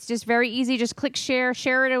video. It's just very easy. Just click share.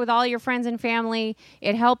 Share it with all your friends and family.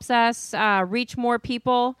 It helps us reach more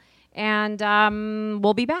people, and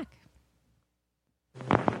we'll be back.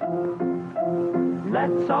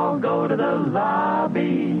 Let's all go to the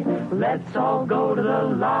lobby. Let's all go to the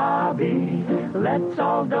lobby. Let's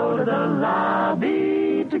all go to the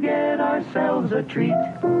lobby to get ourselves a treat.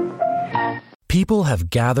 People have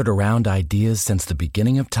gathered around ideas since the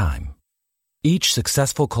beginning of time. Each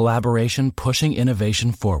successful collaboration pushing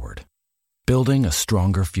innovation forward, building a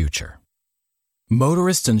stronger future.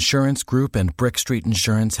 Motorists Insurance Group and Brick Street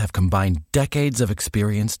Insurance have combined decades of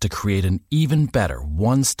experience to create an even better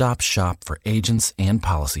one-stop shop for agents and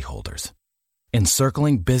policyholders,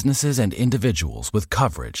 encircling businesses and individuals with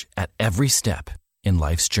coverage at every step in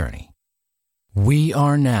life's journey. We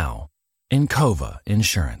are now Encova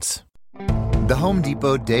Insurance. The Home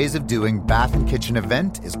Depot Days of Doing Bath and Kitchen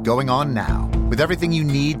event is going on now, with everything you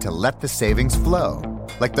need to let the savings flow.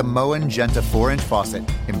 Like the Hr1 4-inch faucet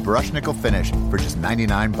in brush nickel finish for just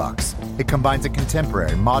 $99. It combines a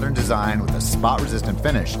contemporary modern design with a spot-resistant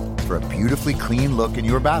finish for a beautifully clean look in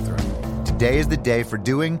your bathroom. Today is the day for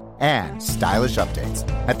doing and stylish updates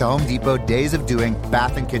at the Home Depot Days of Doing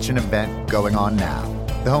Bath and Kitchen event going on now.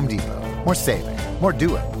 The Home Depot. More saving, more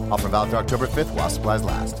doing. Offer valid through October 5th while supplies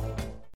last.